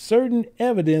 certain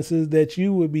evidences that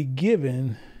you will be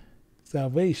given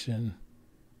salvation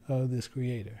of this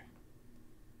Creator.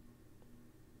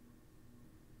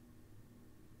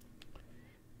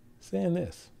 Saying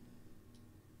this.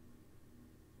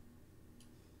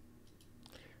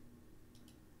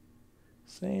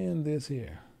 Saying this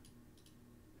here.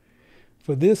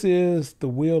 For this is the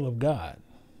will of God.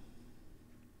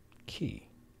 Key.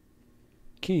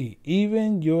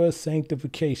 Even your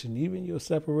sanctification, even your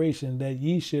separation, that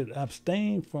ye should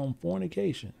abstain from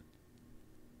fornication.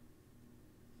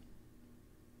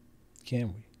 Can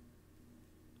we?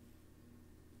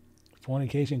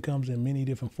 Fornication comes in many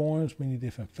different forms, many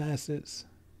different facets,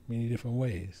 many different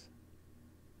ways.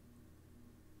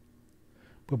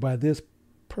 But by this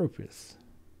purpose,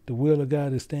 the will of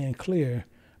God is staying clear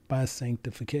by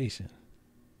sanctification.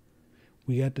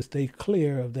 We got to stay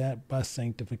clear of that by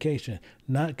sanctification,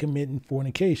 not committing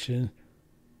fornication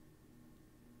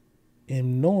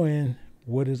and knowing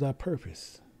what is our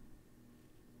purpose.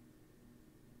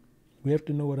 We have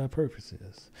to know what our purpose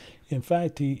is. In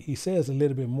fact, he says a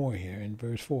little bit more here in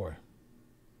verse 4.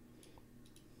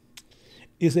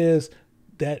 It says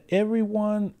that every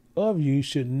one of you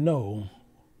should know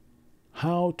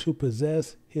how to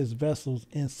possess his vessels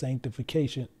in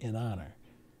sanctification and honor.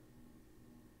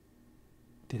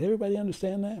 Did everybody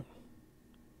understand that?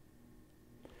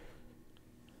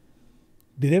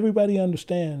 Did everybody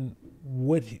understand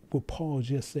what Paul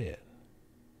just said?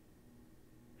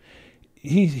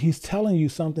 He's telling you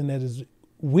something that is,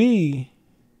 we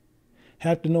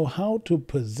have to know how to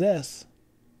possess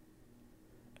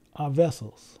our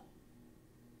vessels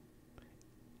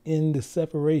in the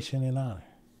separation and honor.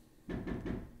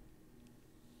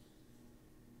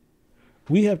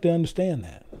 We have to understand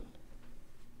that.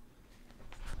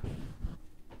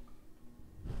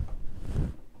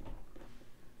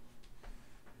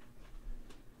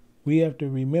 We have to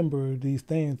remember these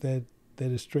things that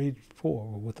is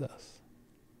straightforward with us.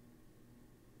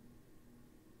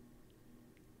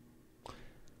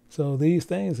 So these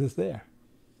things is there.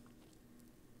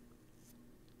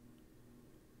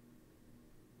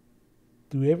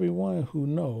 Through everyone who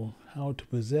know how to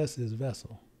possess his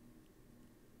vessel.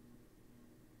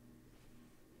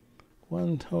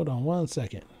 Hold on one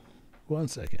second. One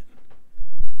second.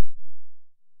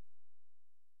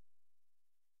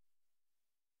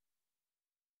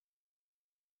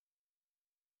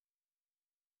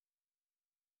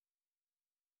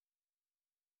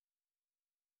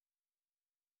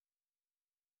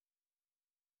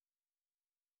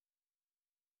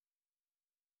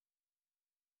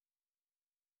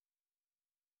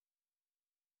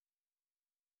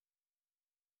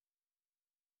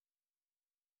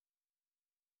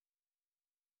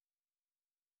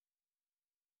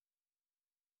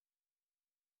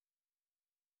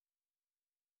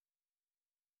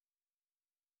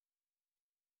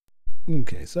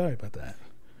 Okay, sorry about that.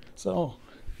 So,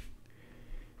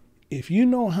 if you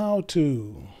know how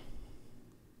to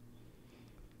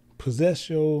possess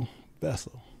your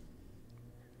vessel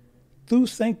through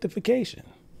sanctification,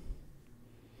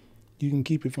 you can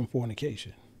keep it from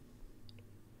fornication.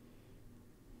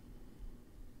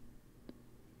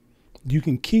 You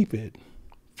can keep it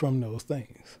from those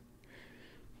things,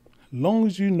 as long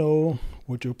as you know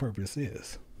what your purpose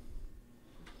is.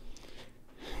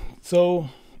 So,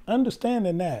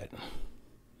 understanding that,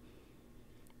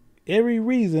 every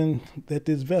reason that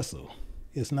this vessel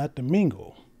is not to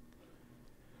mingle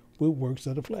with works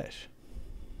of the flesh,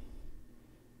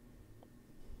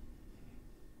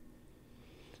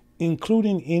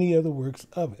 including any other works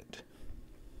of it.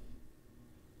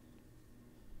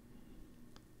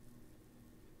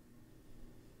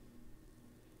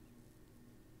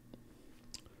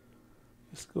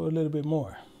 Let's go a little bit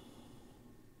more.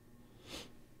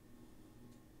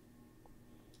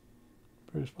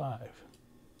 Verse 5.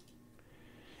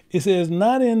 It says,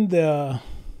 not in the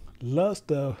lust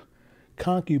of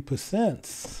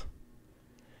concupiscence,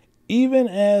 even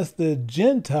as the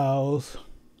Gentiles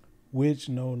which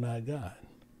know not God.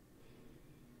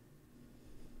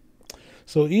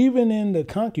 So even in the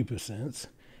concupiscence,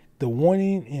 the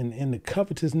wanting and the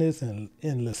covetousness and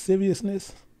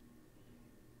lasciviousness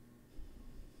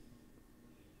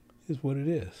is what it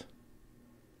is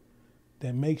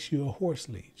that makes you a horse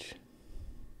leech.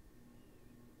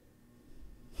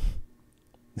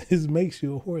 This makes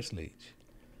you a horse leech.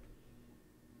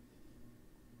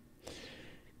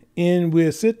 And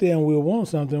we'll sit there and we'll want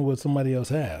something what somebody else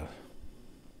have.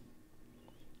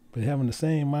 But having the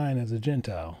same mind as a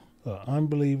Gentile, an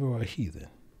unbeliever or a heathen,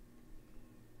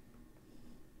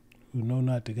 who know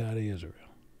not the God of Israel.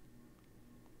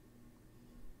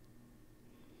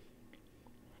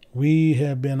 We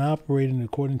have been operating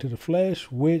according to the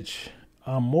flesh, which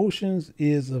our motions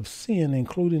is of sin,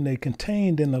 including they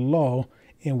contained in the law,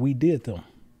 and we did them.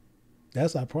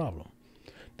 That's our problem.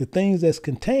 The things that's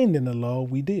contained in the law,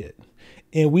 we did.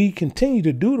 And we continue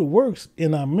to do the works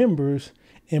in our members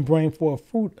and bring forth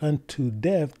fruit unto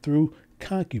death through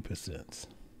concupiscence,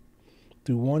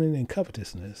 through wanting and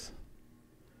covetousness,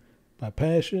 by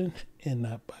passion and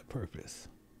not by purpose.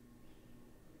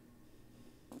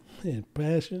 In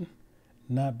passion,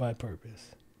 not by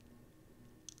purpose.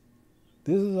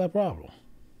 This is our problem.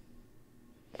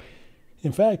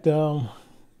 In fact,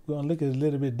 we're going to look at it a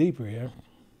little bit deeper here.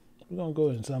 We're going to go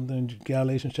into something,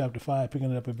 Galatians chapter 5,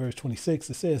 picking it up at verse 26.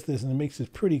 It says this, and it makes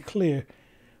it pretty clear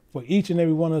for each and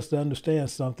every one of us to understand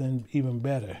something even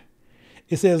better.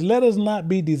 It says, let us not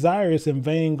be desirous in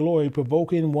vainglory,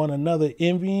 provoking one another,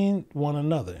 envying one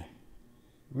another.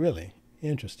 Really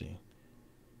interesting.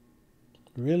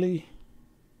 Really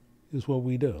is what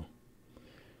we do.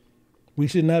 We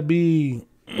should not be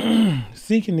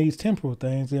seeking these temporal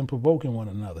things and provoking one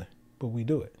another, but we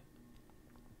do it.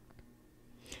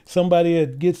 Somebody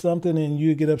gets something and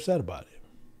you get upset about it.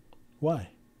 Why?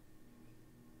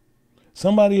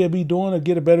 Somebody will be doing or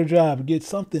get a better job, get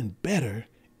something better,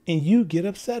 and you get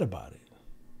upset about it.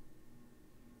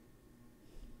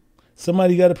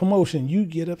 Somebody got a promotion, you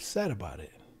get upset about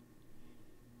it.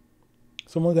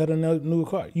 Someone got a new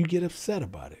car, you get upset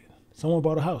about it. Someone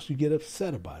bought a house, you get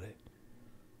upset about it.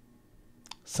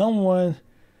 Someone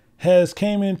has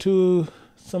came into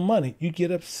some money, you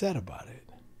get upset about it.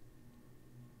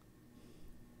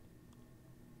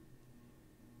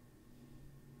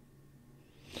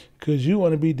 Because you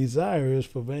want to be desirous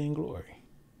for vainglory.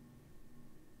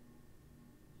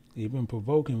 Even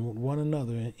provoking one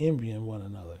another and envying one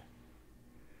another.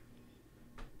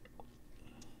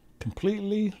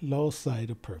 Completely lost sight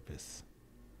of purpose.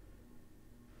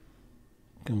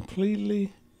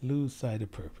 Completely lose sight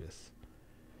of purpose.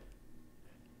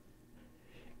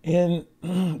 In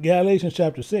Galatians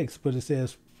chapter 6, but it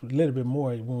says a little bit more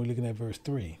when we're looking at verse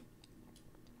 3.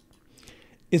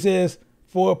 It says,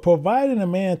 for providing a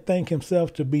man think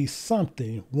himself to be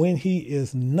something when he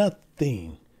is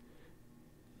nothing,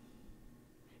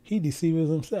 he deceives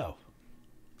himself.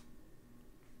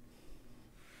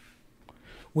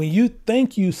 When you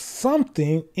think you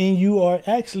something and you are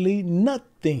actually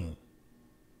nothing,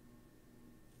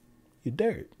 you're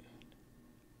dirt.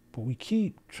 But we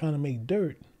keep trying to make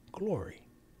dirt glory.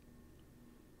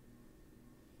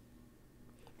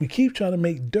 We keep trying to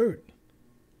make dirt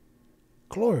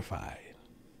glorified.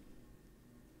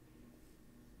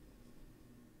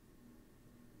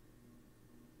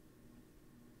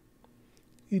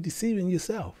 You're deceiving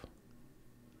yourself.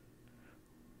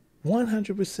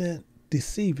 100%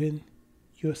 deceiving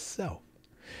yourself.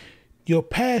 Your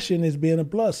passion is being a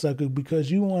bloodsucker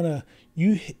because you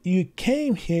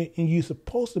came here and you're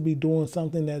supposed to be doing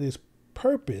something that is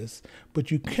purpose,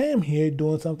 but you came here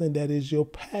doing something that is your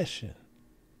passion.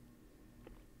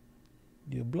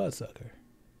 You're a bloodsucker.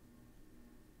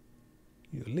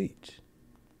 You're a leech.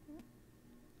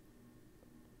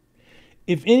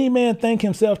 If any man think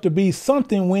himself to be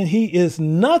something when he is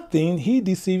nothing, he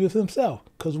deceiveth himself,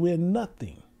 because we're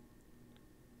nothing.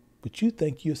 But you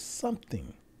think you're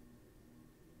something.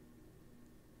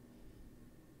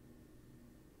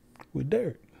 We're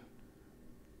dirt.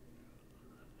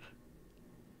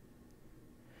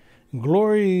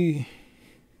 Glory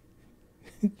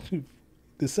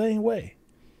the same way.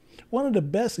 One of the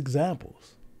best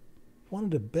examples.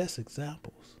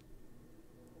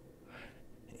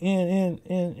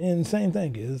 And same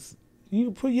thing is,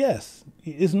 you put yes.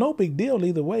 It's no big deal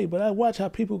either way, but I watch how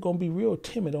people are going to be real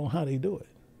timid on how they do it.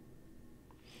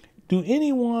 Do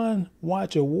anyone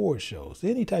watch award shows?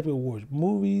 Any type of awards,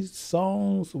 movies,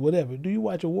 songs, whatever. Do you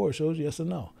watch award shows? Yes or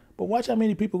no? But watch how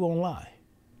many people going to lie.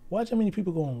 Watch how many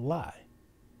people going to lie.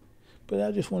 But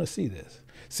I just want to see this.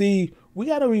 See, we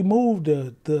got to remove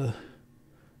the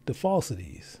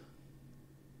falsities.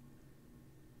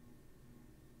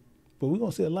 But we're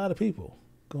going to see a lot of people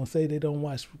going to say they don't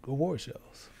watch award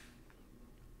shows.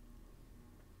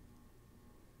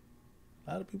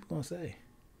 A lot of people going to say.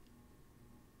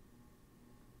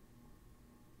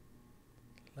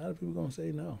 A lot of people going to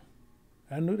say no.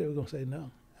 I knew they were going to say no.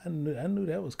 I knew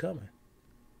that was coming.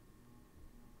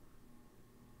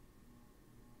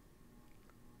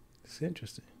 It's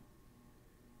interesting.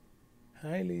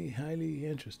 Highly, highly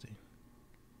interesting.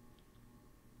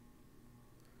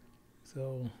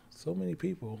 So many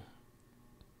people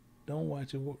don't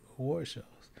watch award shows.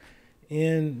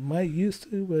 And might used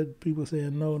to, but people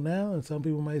saying no now, and some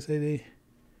people might say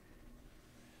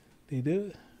they do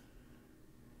it.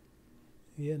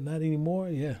 Yeah, not anymore.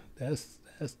 Yeah, that's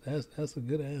a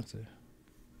good answer.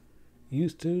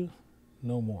 Used to,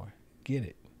 no more. Get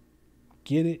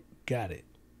it, got it.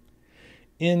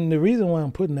 And the reason why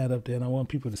I'm putting that up there, and I want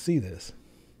people to see this,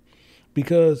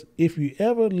 because if you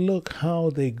ever look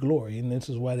how they glory, and this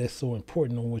is why that's so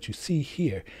important on what you see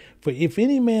here. For if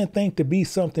any man think to be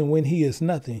something when he is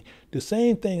nothing, the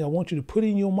same thing I want you to put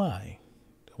in your mind.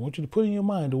 I want you to put in your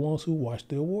mind the ones who watch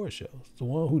the award shows. The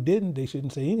one who didn't, they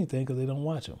shouldn't say anything because they don't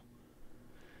watch them.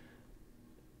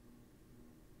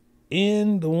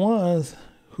 And the ones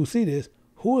who see this,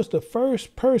 who is the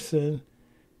first person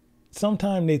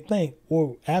sometime they think,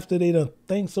 or after they done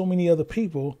thank so many other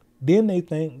people, then they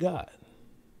thank God.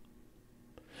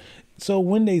 So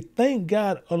when they thank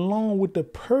God along with the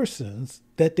persons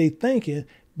that they thanking,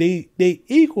 they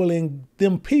equaling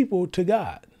them people to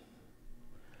God.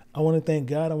 I want to thank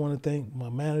God. I want to thank my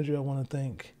manager. I want to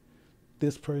thank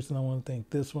this person. I want to thank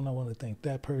this one. I want to thank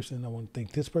that person. I want to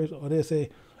thank this person. Or they say,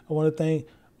 I want to thank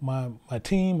my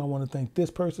team. I want to thank this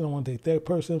person. I want to thank that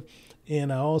person.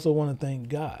 And I also want to thank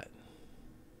God.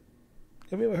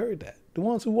 Have you ever heard that? The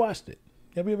ones who watched it.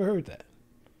 Have you ever heard that?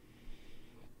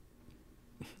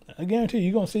 I guarantee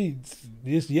you're going to see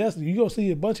this yes. You're going to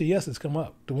see a bunch of yeses come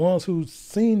up. The ones who've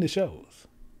seen the shows.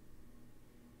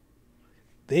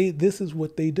 This is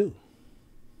what they do.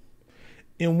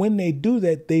 And when they do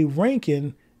that, they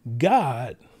ranking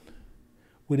God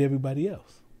with everybody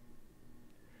else.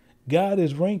 God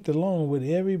is ranked along with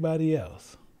everybody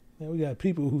else. Now we got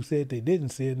people who said they didn't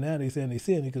see it. Now they saying they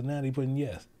see it because now they putting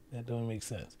yes. That don't make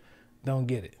sense. Don't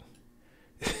get it.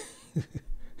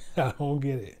 I don't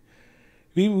get it.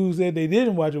 People who said they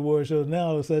didn't watch award shows, now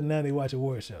all of a sudden now they watch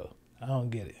award shows. I don't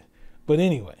get it. But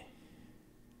anyway,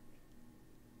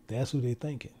 that's who they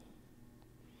thinking.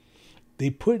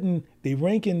 They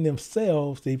ranking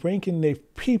themselves, they ranking their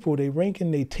people, they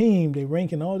ranking their team, they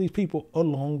ranking all these people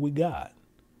along with God.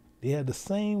 They have the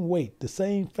same weight, the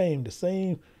same fame, the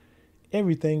same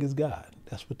everything as God.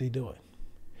 That's what they're doing.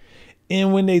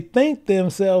 And when they think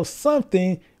themselves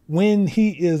something, when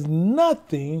he is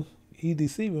nothing, he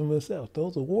deceiving himself.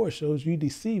 Those award shows, you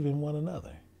deceiving one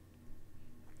another.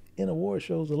 In award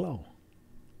shows alone.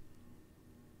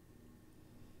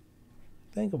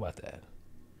 Think about that.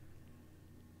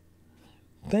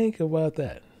 Think about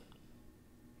that.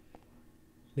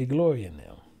 They glory in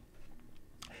them.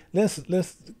 Let's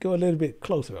go a little bit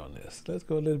closer on this.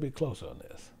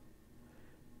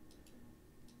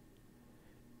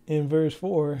 In verse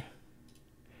 4,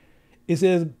 it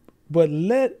says, but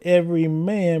let every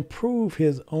man prove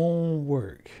his own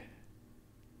work,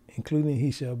 including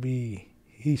he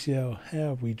shall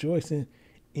have rejoicing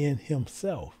in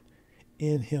himself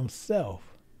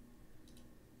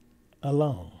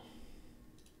alone.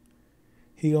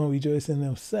 He gonna rejoice in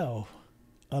himself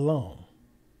alone.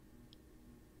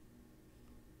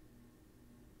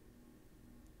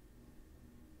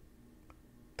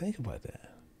 Think about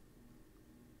that.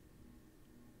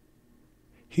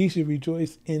 He should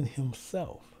rejoice in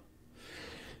himself.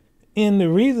 And the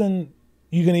reason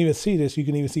you can even see this, you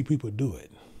can even see people do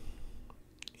it.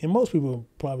 And most people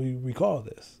probably recall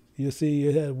this. You see,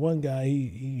 you had one guy,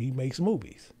 he makes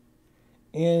movies.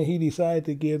 And he decided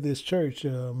to give this church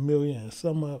a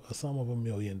sum of $1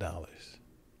 million.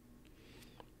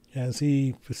 As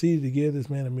he proceeded to give this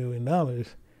man $1 million,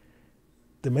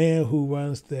 the man who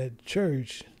runs that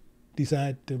church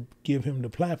decided to give him the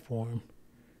platform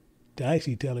to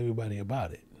actually tell everybody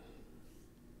about it.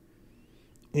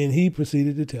 And he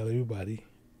proceeded to tell everybody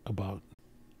about